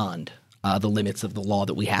looking beyond the limits of the law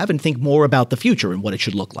that we have and think more about the future and what it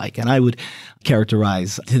should look like. And I would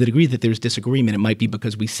characterize, to the degree that there's disagreement, it might be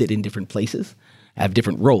because we sit in different places, have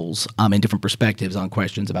different roles, and different perspectives on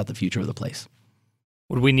questions about the future of the place.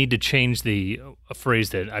 Would we need to change a phrase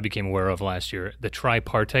that I became aware of last year? The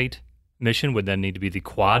tripartite mission would then need to be the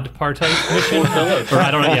quadpartite mission? Or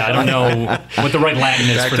I don't know what the right Latin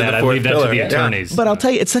is for that. I leave that to the attorneys. But I'll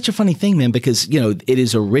tell you, it's such a funny thing, man, because it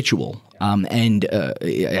is a ritual. And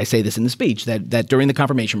I say this in the speech, that during the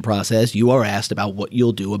confirmation process, you are asked about what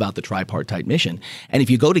you'll do about the tripartite mission. And if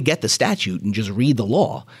you go to get the statute and just read the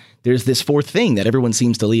law, there's this fourth thing that everyone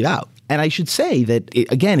seems to leave out. And I should say that,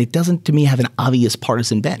 it doesn't, to me, have an obvious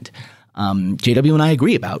partisan bent. J.W. and I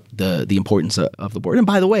agree about the importance of the board. And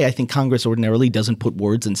by the way, I think Congress ordinarily doesn't put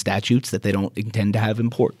words in statutes that they don't intend to have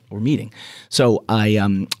import or meaning. So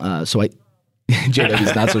J.W.'s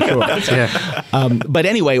not so sure. But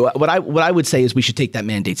anyway, what I would say is we should take that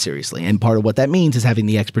mandate seriously. And part of what that means is having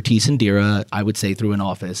the expertise in DERA, I would say through an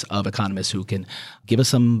office of economists who can give us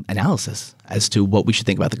some analysis as to what we should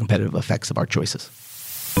think about the competitive effects of our choices.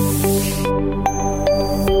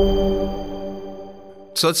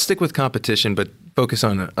 So let's stick with competition, but focus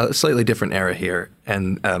on a slightly different era here,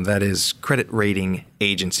 and that is credit rating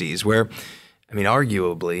agencies, where,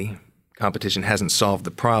 arguably, competition hasn't solved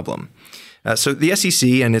the problem. So the SEC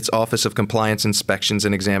and its Office of Compliance Inspections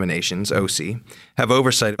and Examinations, OC, have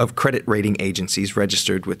oversight of credit rating agencies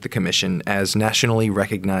registered with the Commission as nationally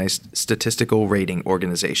recognized statistical rating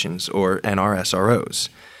organizations, or NRSROs.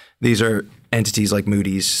 These are entities like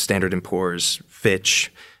Moody's, Standard & Poor's,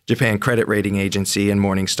 Fitch, Japan Credit Rating Agency, and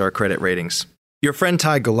Morningstar Credit Ratings. Your friend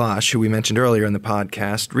Ty Galash, who we mentioned earlier in the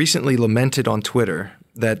podcast, recently lamented on Twitter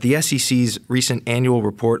that the SEC's recent annual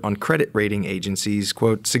report on credit rating agencies,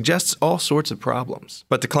 quote, suggests all sorts of problems,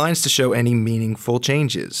 but declines to show any meaningful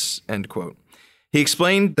changes, end quote. He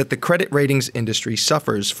explained that the credit ratings industry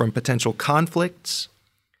suffers from potential conflicts,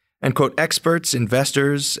 and, quote, experts,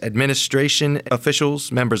 investors, administration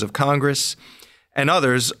officials, members of Congress, and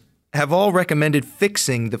others have all recommended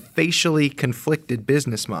fixing the facially conflicted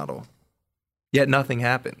business model. Yet nothing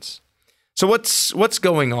happens. So what's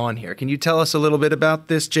going on here? Can you tell us a little bit about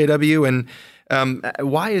this, J.W., and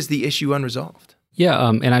why is the issue unresolved? Yeah,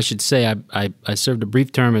 and I should say I served a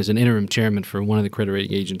brief term as an interim chairman for one of the credit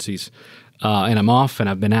rating agencies, and I'm off, and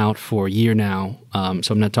I've been out for a year now,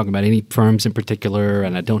 so I'm not talking about any firms in particular,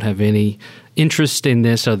 and I don't have any interest in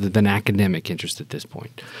this other than academic interest at this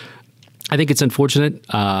point. I think it's unfortunate.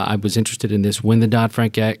 I was interested in this when the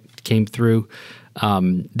Dodd-Frank Act came through.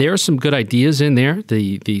 There are some good ideas in there.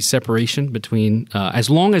 The separation between, as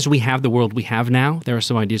long as we have the world we have now, there are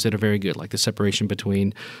some ideas that are very good, like the separation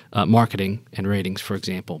between marketing and ratings, for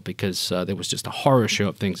example, because there was just a horror show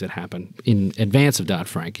of things that happened in advance of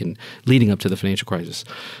Dodd-Frank and leading up to the financial crisis.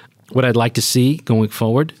 What I'd like to see going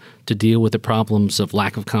forward to deal with the problems of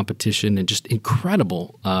lack of competition and just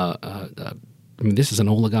incredible this is an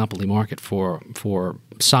oligopoly market for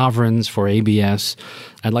sovereigns, for ABS.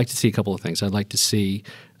 I'd like to see a couple of things. I'd like to see,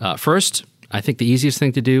 first, I think the easiest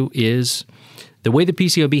thing to do is the way the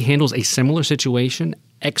PCAOB handles a similar situation,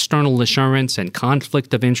 external assurance and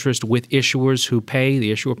conflict of interest with issuers who pay,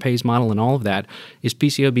 the issuer pays model and all of that, is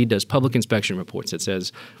PCAOB does public inspection reports. It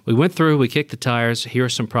says, we went through, we kicked the tires, here are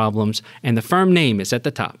some problems, and the firm name is at the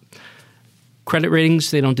top. Credit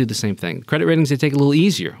ratings, they don't do the same thing. Credit ratings, they take a little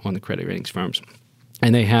easier on the credit ratings firms.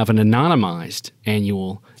 And they have an anonymized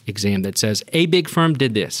annual exam that says a big firm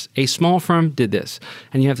did this, a small firm did this.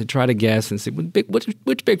 And you have to try to guess and say,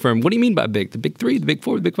 which big firm? What do you mean by big? The big three, the big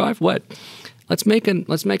four, the big five? What? Let's make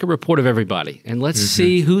a report of everybody, and let's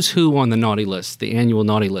see who's who on the naughty list, the annual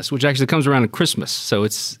naughty list, which actually comes around at Christmas. So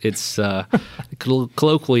it's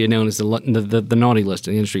colloquially known as the naughty list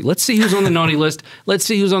in the industry. Let's see who's on the naughty list. Let's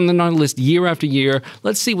see who's on the naughty list year after year.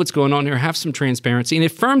 Let's see what's going on here. Have some transparency. And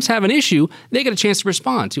if firms have an issue, they get a chance to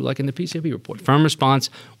respond to, like in the PCAOB report. Firm response,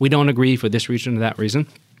 we don't agree for this reason or that reason.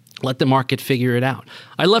 Let the market figure it out.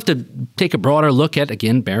 I'd love to take a broader look at,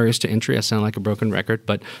 again, barriers to entry. I sound like a broken record,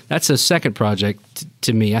 but that's a second project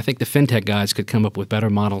to me. I think the fintech guys could come up with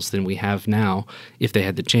better models than we have now if they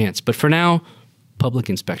had the chance. But for now, public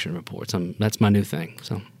inspection reports. That's my new thing.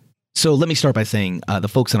 So let me start by saying the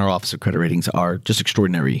folks in our Office of Credit Ratings are just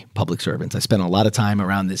extraordinary public servants. I spent a lot of time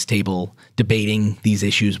around this table debating these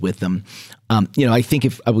issues with them. I think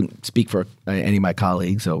if I wouldn't speak for any of my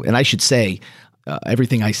colleagues, and I should say,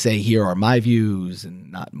 everything I say here are my views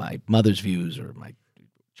and not my mother's views or my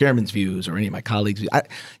chairman's views or any of my colleagues' views.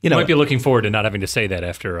 You might be looking forward to not having to say that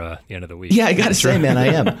after the end of the week. Yeah, I got to say, man, I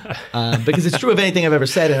am. Because it's true of anything I've ever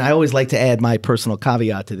said, and I always like to add my personal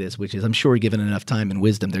caveat to this, which is I'm sure given enough time and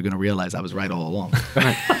wisdom, they're going to realize I was right all along.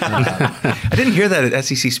 I didn't hear that at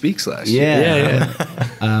SEC Speaks last year.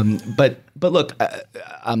 Yeah. But look,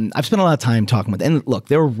 I've spent a lot of time talking with, and look,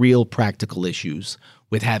 there are real practical issues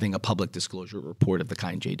with having a public disclosure report of the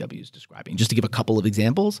kind JW is describing. Just to give a couple of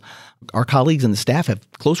examples, our colleagues and the staff have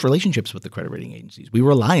close relationships with the credit rating agencies. We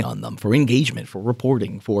rely on them for engagement, for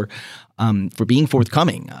reporting, for being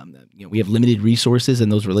forthcoming. We have limited resources,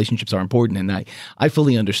 and those relationships are important. And I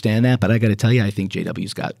fully understand that, but I got to tell you, I think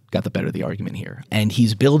JW's got the better of the argument here. And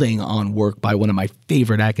he's building on work by one of my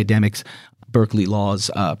favorite academics, Berkeley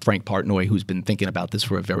Law's Frank Partnoy, who's been thinking about this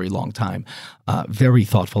for a very long time. Very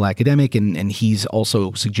thoughtful academic, and he's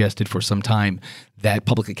also suggested for some time that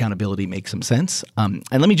public accountability makes some sense. And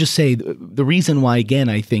let me just say, the reason why, again,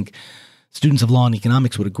 I think students of law and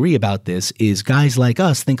economics would agree about this is guys like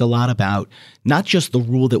us think a lot about not just the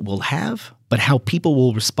rule that we'll have, but how people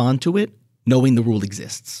will respond to it, knowing the rule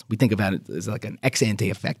exists. We think about it as like an ex-ante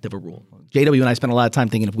effect of a rule. JW and I spent a lot of time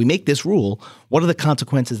thinking, if we make this rule, what are the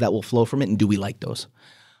consequences that will flow from it, and do we like those?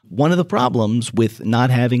 One of the problems with not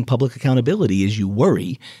having public accountability is you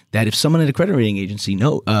worry that if someone at a credit rating agency,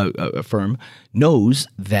 a firm, knows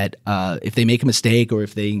that if they make a mistake or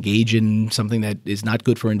if they engage in something that is not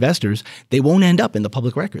good for investors, they won't end up in the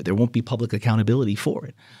public record. There won't be public accountability for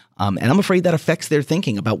it. And I'm afraid that affects their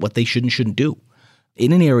thinking about what they should and shouldn't do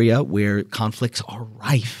in an area where conflicts are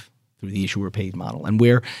rife through the issuer paid model and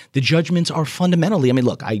where the judgments are fundamentally,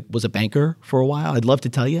 look, I was a banker for a while. I'd love to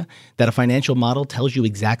tell you that a financial model tells you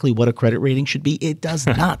exactly what a credit rating should be. It does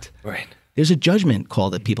not. Right. There's a judgment call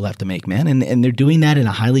that people have to make, man, and they're doing that in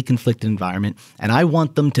a highly conflicted environment. And I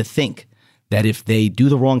want them to think that if they do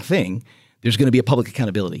the wrong thing, there's going to be a public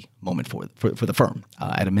accountability moment for the firm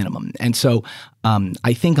at a minimum. And so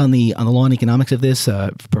I think on the law and economics of this,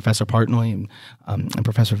 Professor Partnoy and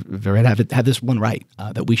Professor Verret have this one right,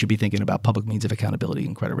 that we should be thinking about public means of accountability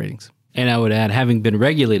in credit ratings. And I would add, having been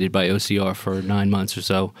regulated by OCR for 9 months or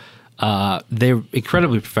so, they're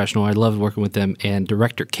incredibly professional. I love working with them. And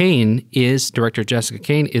Director Jessica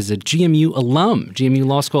Kane is a GMU alum, GMU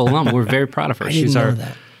Law School alum. We're very proud of her. She's our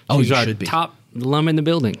top alum in the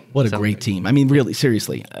building. What a great team. Really,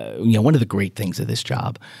 seriously, one of the great things of this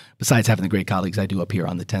job, besides having the great colleagues I do up here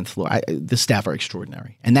on the 10th floor, the staff are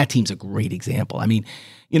extraordinary. And that team's a great example.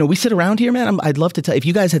 We sit around here, man. I'd love to tell, if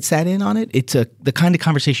you guys had sat in on it, it's the kind of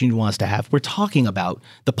conversation you want us to have. We're talking about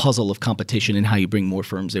the puzzle of competition and how you bring more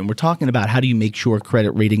firms in. We're talking about how do you make sure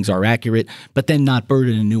credit ratings are accurate, but then not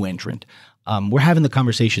burden a new entrant. We're having the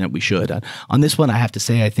conversation that we should. On this one, I have to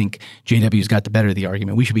say, I think JW's got the better of the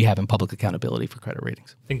argument. We should be having public accountability for credit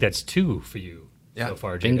ratings. I think that's 2 for you so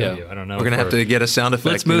far, JW. Bingo. I don't know. We're going to have to get a sound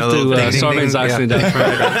effect. Let's move to Sarbanes-Oxley.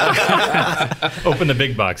 Open the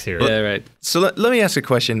big box here. Yeah, right. So let me ask a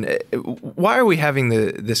question. Why are we having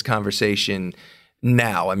this conversation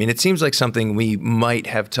now? I mean, it seems like something we might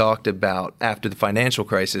have talked about after the financial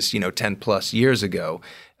crisis, 10 plus years ago.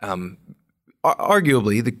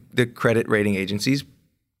 Arguably, the credit rating agencies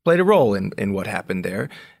played a role in what happened there.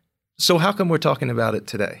 So how come we're talking about it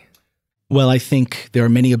today? Well, I think there are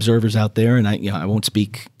many observers out there, and I won't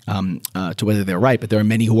speak to whether they're right, but there are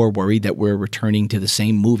many who are worried that we're returning to the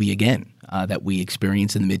same movie again that we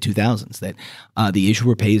experienced in the mid-2000s, that the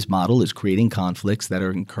issuer pays model is creating conflicts that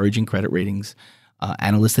are encouraging credit ratings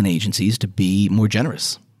analysts and agencies to be more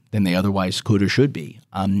generous than they otherwise could or should be.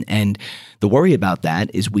 And the worry about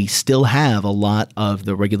that is we still have a lot of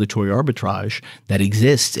the regulatory arbitrage that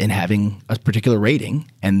exists in having a particular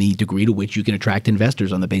rating and the degree to which you can attract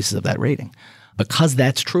investors on the basis of that rating. Because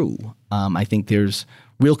that's true, I think there's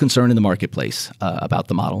real concern in the marketplace about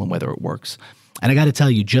the model and whether it works. And I got to tell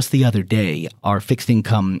you, just the other day, our fixed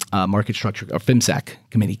income market structure, our FIMSAC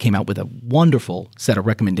committee, came out with a wonderful set of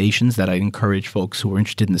recommendations that I'd encourage folks who are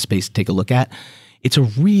interested in the space to take a look at. It's a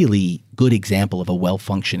really good example of a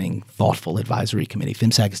well-functioning, thoughtful advisory committee.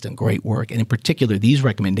 FIMSAC has done great work. And in particular, these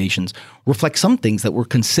recommendations reflect some things that were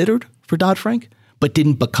considered for Dodd-Frank, but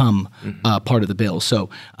didn't become part of the bill.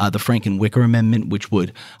 So the Frank and Wicker Amendment, which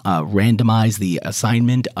would randomize the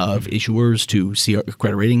assignment of issuers to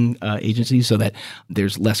credit rating agencies so that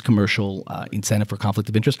there's less commercial incentive for conflict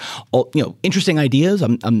of interest. Interesting ideas.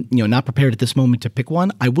 I'm not prepared at this moment to pick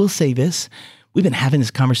one. I will say this. We've been having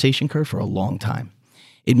this conversation, Kurt, for a long time.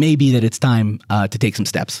 It may be that it's time to take some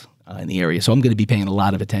steps in the area. So I'm going to be paying a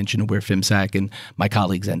lot of attention to where FIMSAC and my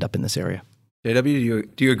colleagues end up in this area. J.W.,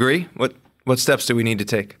 do you agree? What steps do we need to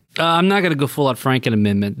take? I'm not going to go full out Franken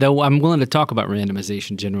amendment, though I'm willing to talk about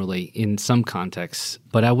randomization generally in some contexts.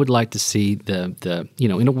 But I would like to see the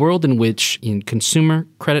in a world in which in consumer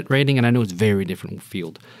credit rating, and I know it's a very different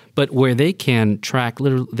field, but where they can track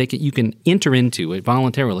literally, you can enter into it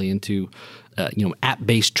voluntarily into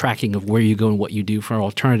app-based tracking of where you go and what you do for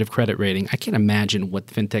alternative credit rating. I can't imagine what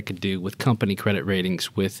fintech could do with company credit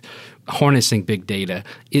ratings, with harnessing big data.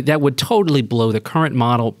 That would totally blow the current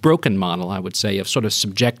model, broken model, I would say, of sort of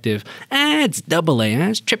subjective, it's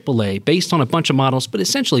AA, it's AAA, based on a bunch of models, but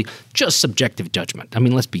essentially just subjective judgment. I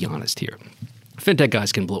mean, let's be honest here. Fintech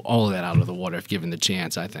guys can blow all of that out of the water if given the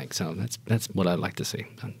chance, I think. So that's what I'd like to see.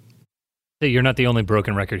 You're not the only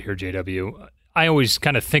broken record here, JW. I always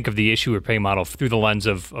kind of think of the issuer pay model through the lens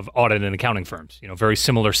of audit and accounting firms. Very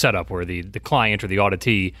similar setup where the client or the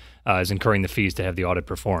auditee is incurring the fees to have the audit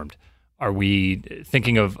performed. Are we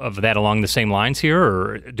thinking of that along the same lines here,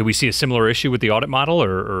 or do we see a similar issue with the audit model,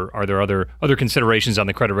 or are there other considerations on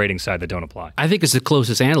the credit rating side that don't apply? I think it's the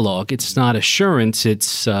closest analog. It's not assurance;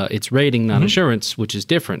 it's rating, not assurance, which is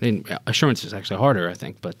different. And assurance is actually harder, I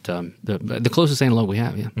think, but the closest analog we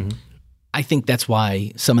have, yeah. Mm-hmm. I think that's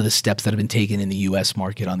why some of the steps that have been taken in the U.S.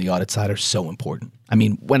 market on the audit side are so important. I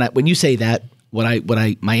mean, when you say that,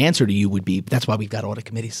 my answer to you would be that's why we've got audit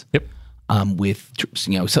committees. Yep. With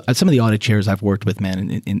some of the audit chairs I've worked with, man,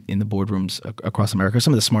 in the boardrooms across America,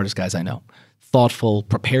 some of the smartest guys I know. Thoughtful,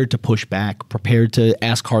 prepared to push back, prepared to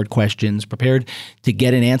ask hard questions, prepared to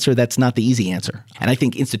get an answer that's not the easy answer. And I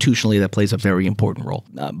think institutionally that plays a very important role.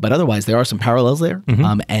 But otherwise, there are some parallels there.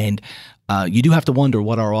 Mm-hmm. And you do have to wonder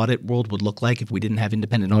what our audit world would look like if we didn't have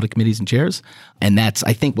independent audit committees and chairs. And that's,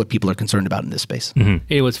 I think, what people are concerned about in this space.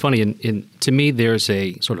 Mm-hmm. What's funny, to me, there's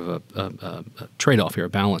a sort of a trade-off here, a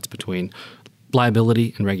balance between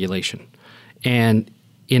liability and regulation. And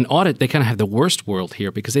in audit, they kind of have the worst world here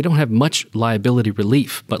because they don't have much liability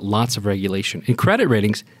relief, but lots of regulation. In credit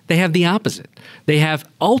ratings, they have the opposite. They have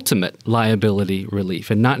ultimate liability relief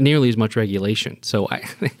and not nearly as much regulation. So I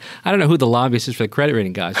don't know who the lobbyist is for the credit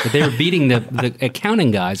rating guys, but they're beating the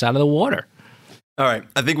accounting guys out of the water. All right.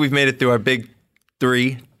 I think we've made it through our big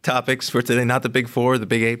three topics for today. Not the big four, the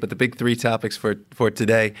big eight, but the big three topics for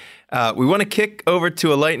today. We want to kick over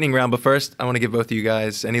to a lightning round, but first, I want to give both of you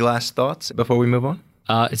guys any last thoughts before we move on.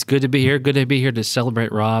 It's good to be here. Good to be here to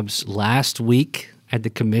celebrate Rob's last week at the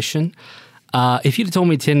commission. If you'd have told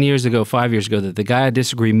me 10 years ago, 5 years ago, that the guy I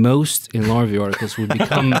disagree most in law review articles would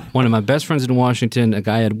become one of my best friends in Washington, a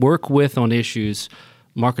guy I'd work with on issues,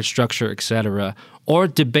 market structure, et cetera, or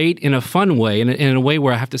debate in a fun way, in a way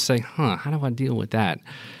where I have to say, how do I deal with that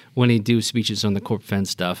when he do speeches on the corp fin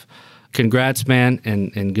stuff? Congrats, man,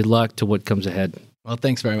 and good luck to what comes ahead. Well,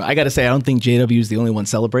 thanks very much. I got to say, I don't think JW is the only one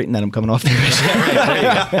celebrating that I'm coming off the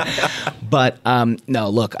commission. But no,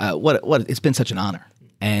 look, what it's been such an honor.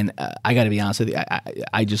 And I got to be honest with you,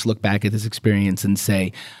 I just look back at this experience and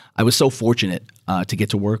say I was so fortunate to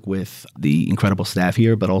get to work with the incredible staff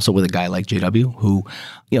here, but also with a guy like JW who,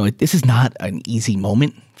 this is not an easy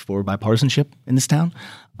moment for bipartisanship in this town.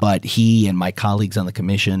 But he and my colleagues on the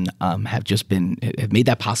commission have made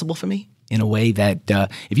that possible for me in a way that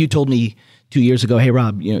if you told me 2 years ago, hey,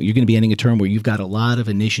 Rob, you're going to be ending a term where you've got a lot of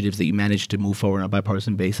initiatives that you managed to move forward on a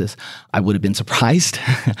bipartisan basis, I would have been surprised,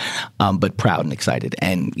 but proud and excited.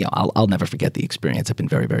 And I'll never forget the experience. I've been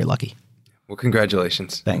very, very lucky. Well,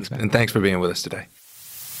 congratulations. Thanks, man. And thanks for being with us today.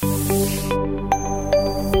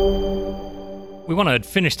 We want to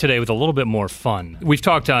finish today with a little bit more fun. We've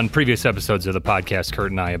talked on previous episodes of the podcast,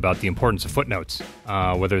 Kurt and I, about the importance of footnotes,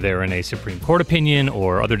 whether they're in a Supreme Court opinion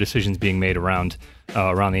or other decisions being made around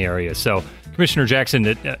the area. So, Commissioner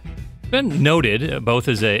Jackson, been noted both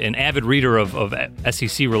as an avid reader of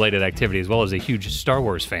SEC-related activity as well as a huge Star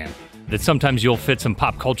Wars fan, that sometimes you'll fit some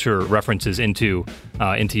pop culture references into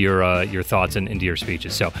your thoughts and into your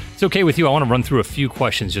speeches. So it's okay with you. I want to run through a few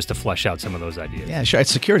questions just to flesh out some of those ideas. Yeah, sure.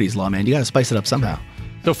 It's securities law, man. You got to spice it up somehow.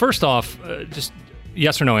 So first off, just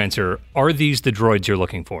yes or no answer. Are these the droids you're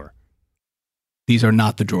looking for? These are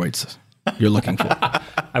not the droids you're looking for.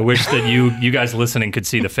 I wish that you guys listening could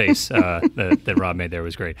see the face that Rob made there. It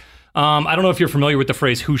was great. I don't know if you're familiar with the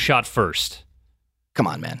phrase "who shot first." Come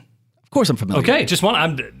on, man. Of course I'm familiar. Okay,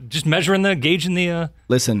 I'm just measuring the gauge in the.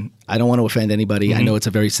 Listen, I don't want to offend anybody. Mm-hmm. I know it's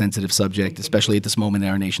a very sensitive subject, especially at this moment in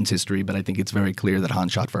our nation's history. But I think it's very clear that Han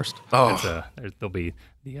shot first. Oh, there'll be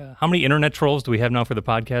how many internet trolls do we have now for the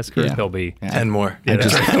podcast, Kurt? Yeah. There'll be 10 more. Yeah,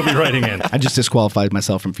 they'll be writing in. I just disqualified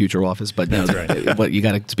myself from future office, but no, that's right. But you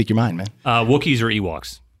got to speak your mind, man. Wookiees or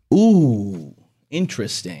Ewoks? Ooh,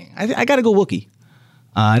 interesting. I got to go Wookiee.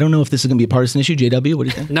 I don't know if this is going to be a partisan issue. JW, what do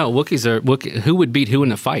you think? No, who would beat who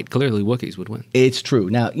in a fight? Clearly, Wookiees would win. It's true.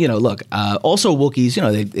 Now, look, also Wookiees,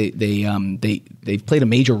 they've played a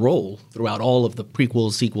major role throughout all of the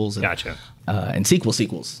prequels, sequels, and, Gotcha. And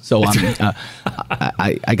sequels. So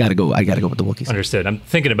I got to go with the Wookiees. Understood. I'm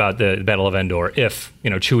thinking about the Battle of Endor. If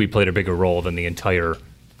Chewie played a bigger role than the entire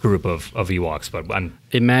group of Ewoks, but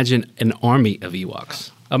imagine an army of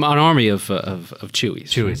Ewoks. An army of Chewies.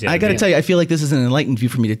 Chewies, yeah. I got to tell you, I feel like this is an enlightened view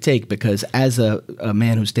for me to take because as a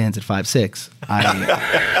man who stands at 5'6",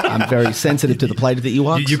 I'm very sensitive to the plight of the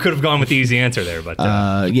Ewoks. You could have gone with the easy answer there, but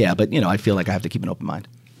yeah, but I feel like I have to keep an open mind.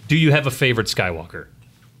 Do you have a favorite Skywalker?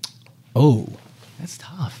 Oh, that's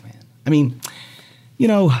tough, man. I mean,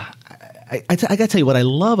 I got to tell you what I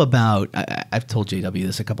love about. I've told JW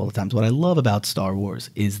this a couple of times. What I love about Star Wars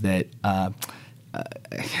is that.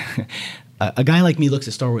 A guy like me looks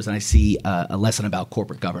at Star Wars and I see a lesson about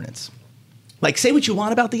corporate governance. Like, say what you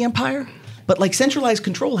want about the Empire, but like centralized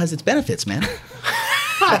control has its benefits, man.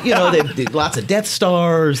 Lots of Death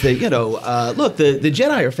Stars. Look, the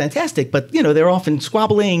Jedi are fantastic, but they're often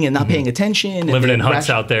squabbling and not paying attention. Living in huts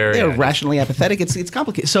out there. They're rationally apathetic. It's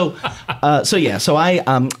complicated. So I'm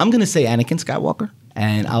going to say Anakin Skywalker,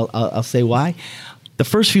 and I'll say why. The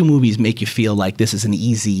first few movies make you feel like this is an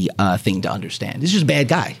easy thing to understand. This is just a bad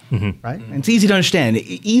guy, right? And it's easy to understand.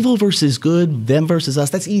 Evil versus good, them versus us,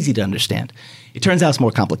 that's easy to understand. It turns out it's more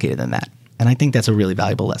complicated than that. And I think that's a really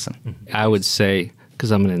valuable lesson. I would say, because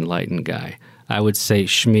I'm an enlightened guy, I would say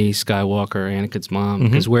Shmi, Skywalker, Anakin's mom,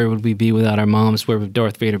 because where would we be without our moms? Where would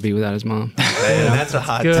Darth Vader be without his mom? Man, that's a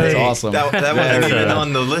hot take. That's awesome. That wasn't even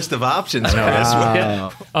on the list of options,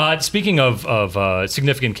 Chris. Speaking of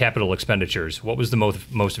significant capital expenditures, what was the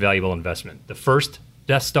most valuable investment? The first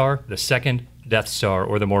Death Star, the second Death Star,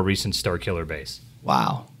 or the more recent Starkiller base?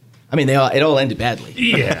 Wow. I mean, it all ended badly.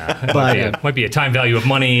 Yeah, but might be a time value of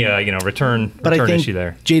money, return issue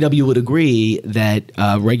there. JW would agree that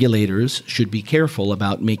regulators should be careful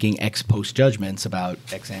about making ex post judgments about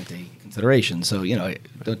ex ante considerations. So,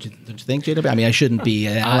 don't you think, JW? I mean, I shouldn't be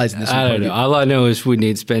analyzing this. I don't know. All I know is we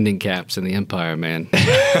need spending caps in the Empire, man.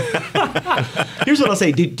 Here's what I'll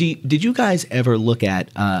say. Did you guys ever look at?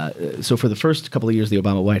 So for the first couple of years of the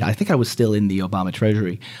Obama White House, I think I was still in the Obama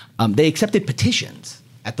Treasury. They accepted petitions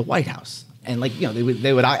at the White House. And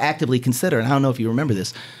they would actively consider, and I don't know if you remember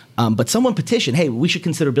this, but someone petitioned, hey, we should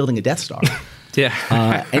consider building a Death Star.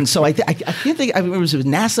 Yeah. And so I can't think, I remember it was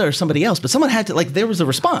NASA or somebody else, but someone had to, there was a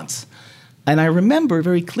response. And I remember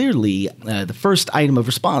very clearly the first item of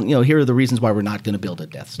response, here are the reasons why we're not going to build a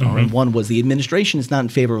Death Star. And one was the administration is not in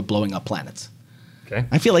favor of blowing up planets. Okay.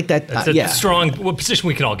 I feel like that's a strong position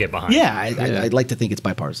we can all get behind. Yeah, I'd like to think it's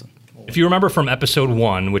bipartisan. If you remember from episode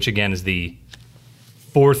 1, which again is the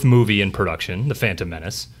 4th movie in production, The Phantom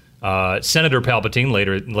Menace, Senator Palpatine,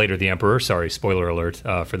 later the Emperor, sorry, spoiler alert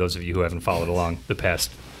for those of you who haven't followed along the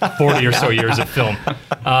past 40 or so years of film,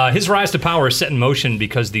 his rise to power is set in motion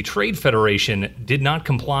because the Trade Federation did not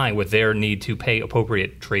comply with their need to pay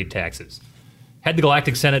appropriate trade taxes. Had the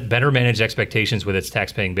Galactic Senate better managed expectations with its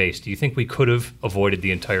taxpaying base, do you think we could have avoided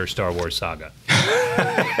the entire Star Wars saga?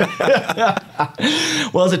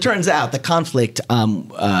 Well, as it turns out, the conflict,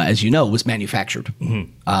 as you know, was manufactured.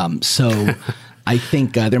 So I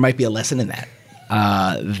think there might be a lesson in that.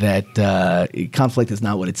 That conflict is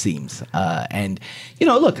not what it seems. And,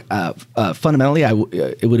 look, fundamentally,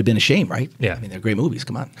 it would have been a shame, right? Yeah. I mean, they're great movies.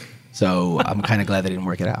 Come on. So I'm kind of glad they didn't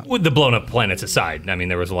work it out. With the blown up planets aside, I mean,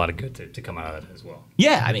 there was a lot of good to come out of it as well.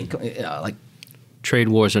 Yeah, I mean, Trade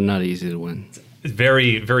wars are not easy to win. It's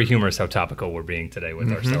very, very humorous how topical we're being today with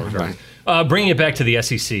our Star Wars. Right. Bringing it back to the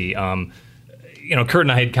SEC, Kurt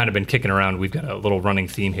and I had kind of been kicking around. We've got a little running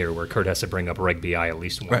theme here where Kurt has to bring up Reg BI at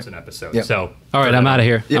least once an episode. Yep. So, all right, I'm out of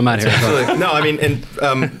here. Yep, I'm out of here. Absolutely. No, I mean,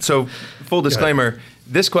 and so full disclaimer,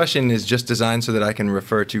 this question is just designed so that I can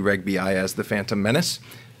refer to Reg BI as the Phantom Menace.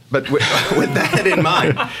 But with that in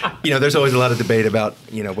mind, there's always a lot of debate about,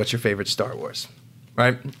 what's your favorite Star Wars,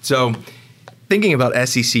 right? So thinking about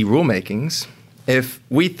SEC rulemakings, if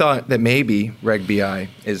we thought that maybe Reg BI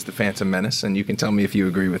is the Phantom Menace, and you can tell me if you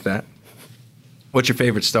agree with that, what's your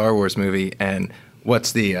favorite Star Wars movie, and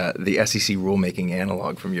what's the SEC rulemaking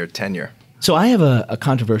analog from your tenure? So I have a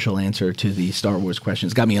controversial answer to the Star Wars question.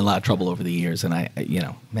 It's got me in a lot of trouble over the years, and I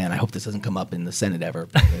hope this doesn't come up in the Senate ever.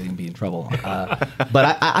 I didn't be in trouble.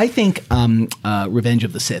 But I think Revenge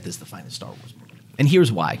of the Sith is the finest Star Wars movie, and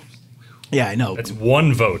here's why. Yeah, I know. That's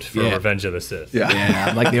one vote for Revenge of the Sith. Yeah,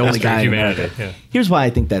 I'm like the only guy. Humanity. Yeah. Here's why I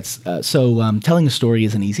think that's so. Telling a story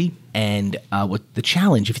isn't easy, and what the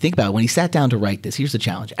challenge, if you think about it, when he sat down to write this, here's the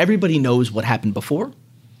challenge: everybody knows what happened before,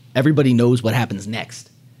 everybody knows what happens next.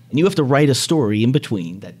 And you have to write a story in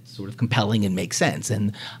between that's sort of compelling and makes sense.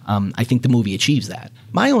 And I think the movie achieves that.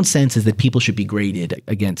 My own sense is that people should be graded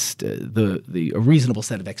against a reasonable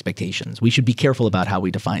set of expectations. We should be careful about how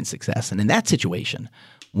we define success. And in that situation,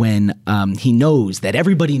 when he knows that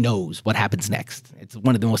everybody knows what happens next, it's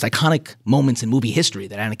one of the most iconic moments in movie history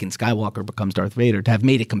that Anakin Skywalker becomes Darth Vader. To have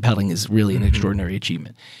made it compelling is really an extraordinary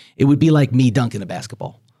achievement. It would be like me dunking a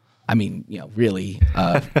basketball. I mean, really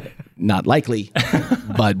not likely,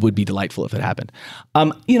 but would be delightful if it happened.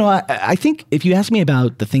 I think if you ask me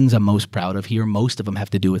about the things I'm most proud of here, most of them have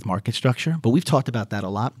to do with market structure, but we've talked about that a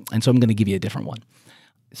lot, and so I'm going to give you a different one.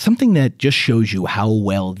 Something that just shows you how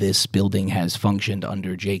well this building has functioned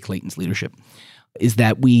under Jay Clayton's leadership is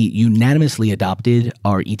that we unanimously adopted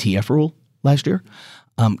our ETF rule last year.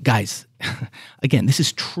 Guys, again, this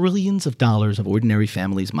is trillions of dollars of ordinary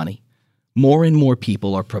families' money. More and more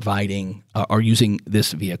people are using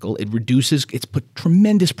this vehicle. It's put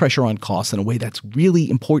tremendous pressure on costs in a way that's really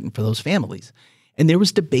important for those families. And there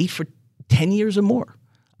was debate for 10 years or more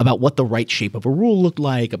about what the right shape of a rule looked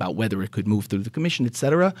like, about whether it could move through the commission, et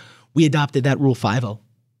cetera. We adopted that Rule 5.0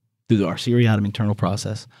 through our seriatim internal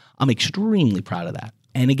process. I'm extremely proud of that.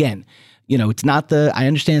 And again, I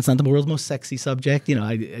understand it's not the world's most sexy subject.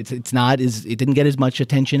 It didn't get as much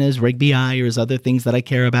attention as Reg BI or as other things that I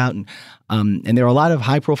care about. And there are a lot of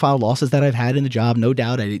high profile losses that I've had in the job. No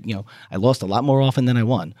doubt. I lost a lot more often than I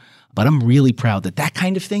won, but I'm really proud that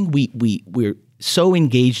kind of thing, we're so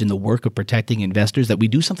engaged in the work of protecting investors that we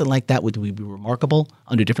do something like that would be remarkable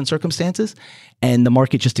under different circumstances. And the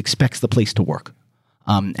market just expects the place to work.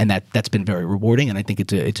 And that's been very rewarding. And I think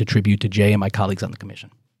it's a tribute to Jay and my colleagues on the commission.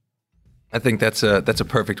 I think that's a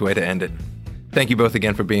perfect way to end it. Thank you both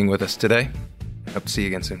again for being with us today. Hope to see you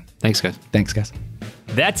again soon. Thanks, guys. Thanks, guys.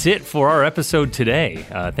 That's it for our episode today.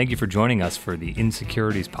 Thank you for joining us for the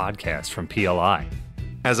inSecurities podcast from PLI.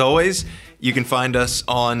 As always, you can find us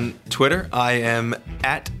on Twitter. I am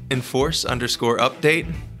at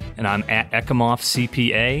 @enforce_update. And I'm at Ekimoff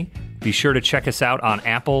CPA. Be sure to check us out on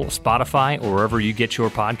Apple, Spotify, or wherever you get your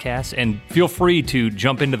podcasts. And feel free to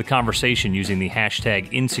jump into the conversation using the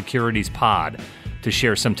hashtag inSecuritiesPod to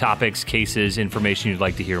share some topics, cases, information you'd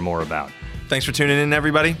like to hear more about. Thanks for tuning in,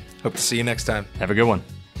 everybody. Hope to see you next time. Have a good one.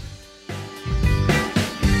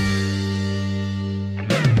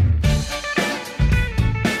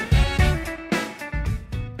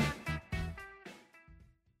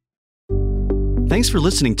 Thanks for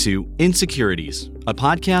listening to inSecurities, a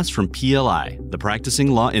podcast from PLI, the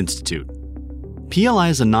Practicing Law Institute. PLI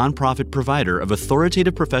is a nonprofit provider of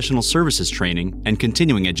authoritative professional services training and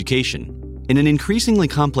continuing education. In an increasingly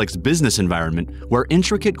complex business environment where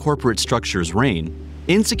intricate corporate structures reign,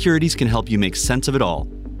 inSecurities can help you make sense of it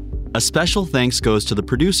all. A special thanks goes to the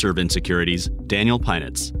producer of inSecurities, Daniel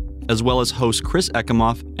Peinitz, as well as hosts Chris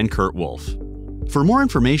Ekimoff and Kurt Wolf. For more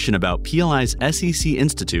information about PLI's SEC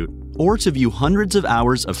Institute, or to view hundreds of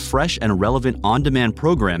hours of fresh and relevant on-demand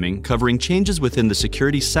programming covering changes within the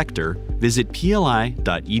security sector, visit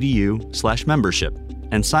pli.edu/membership.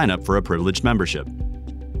 and sign up for a privileged membership.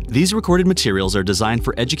 These recorded materials are designed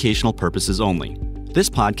for educational purposes only. This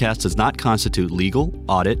podcast does not constitute legal,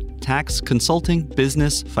 audit, tax, consulting,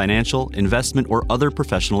 business, financial, investment, or other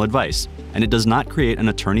professional advice, and it does not create an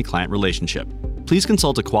attorney-client relationship. Please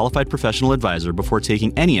consult a qualified professional advisor before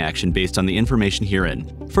taking any action based on the information herein.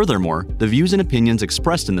 Furthermore, the views and opinions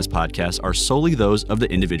expressed in this podcast are solely those of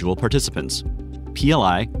the individual participants.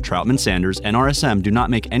 PLI, Troutman Sanders, and RSM do not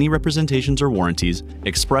make any representations or warranties,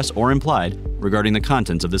 express or implied, regarding the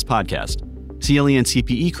contents of this podcast. CLE and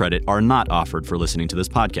CPE credit are not offered for listening to this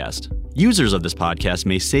podcast. Users of this podcast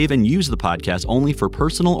may save and use the podcast only for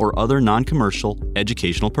personal or other non-commercial,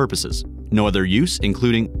 educational purposes. No other use,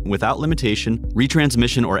 including, without limitation,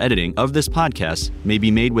 retransmission or editing of this podcast may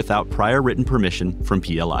be made without prior written permission from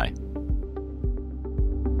PLI.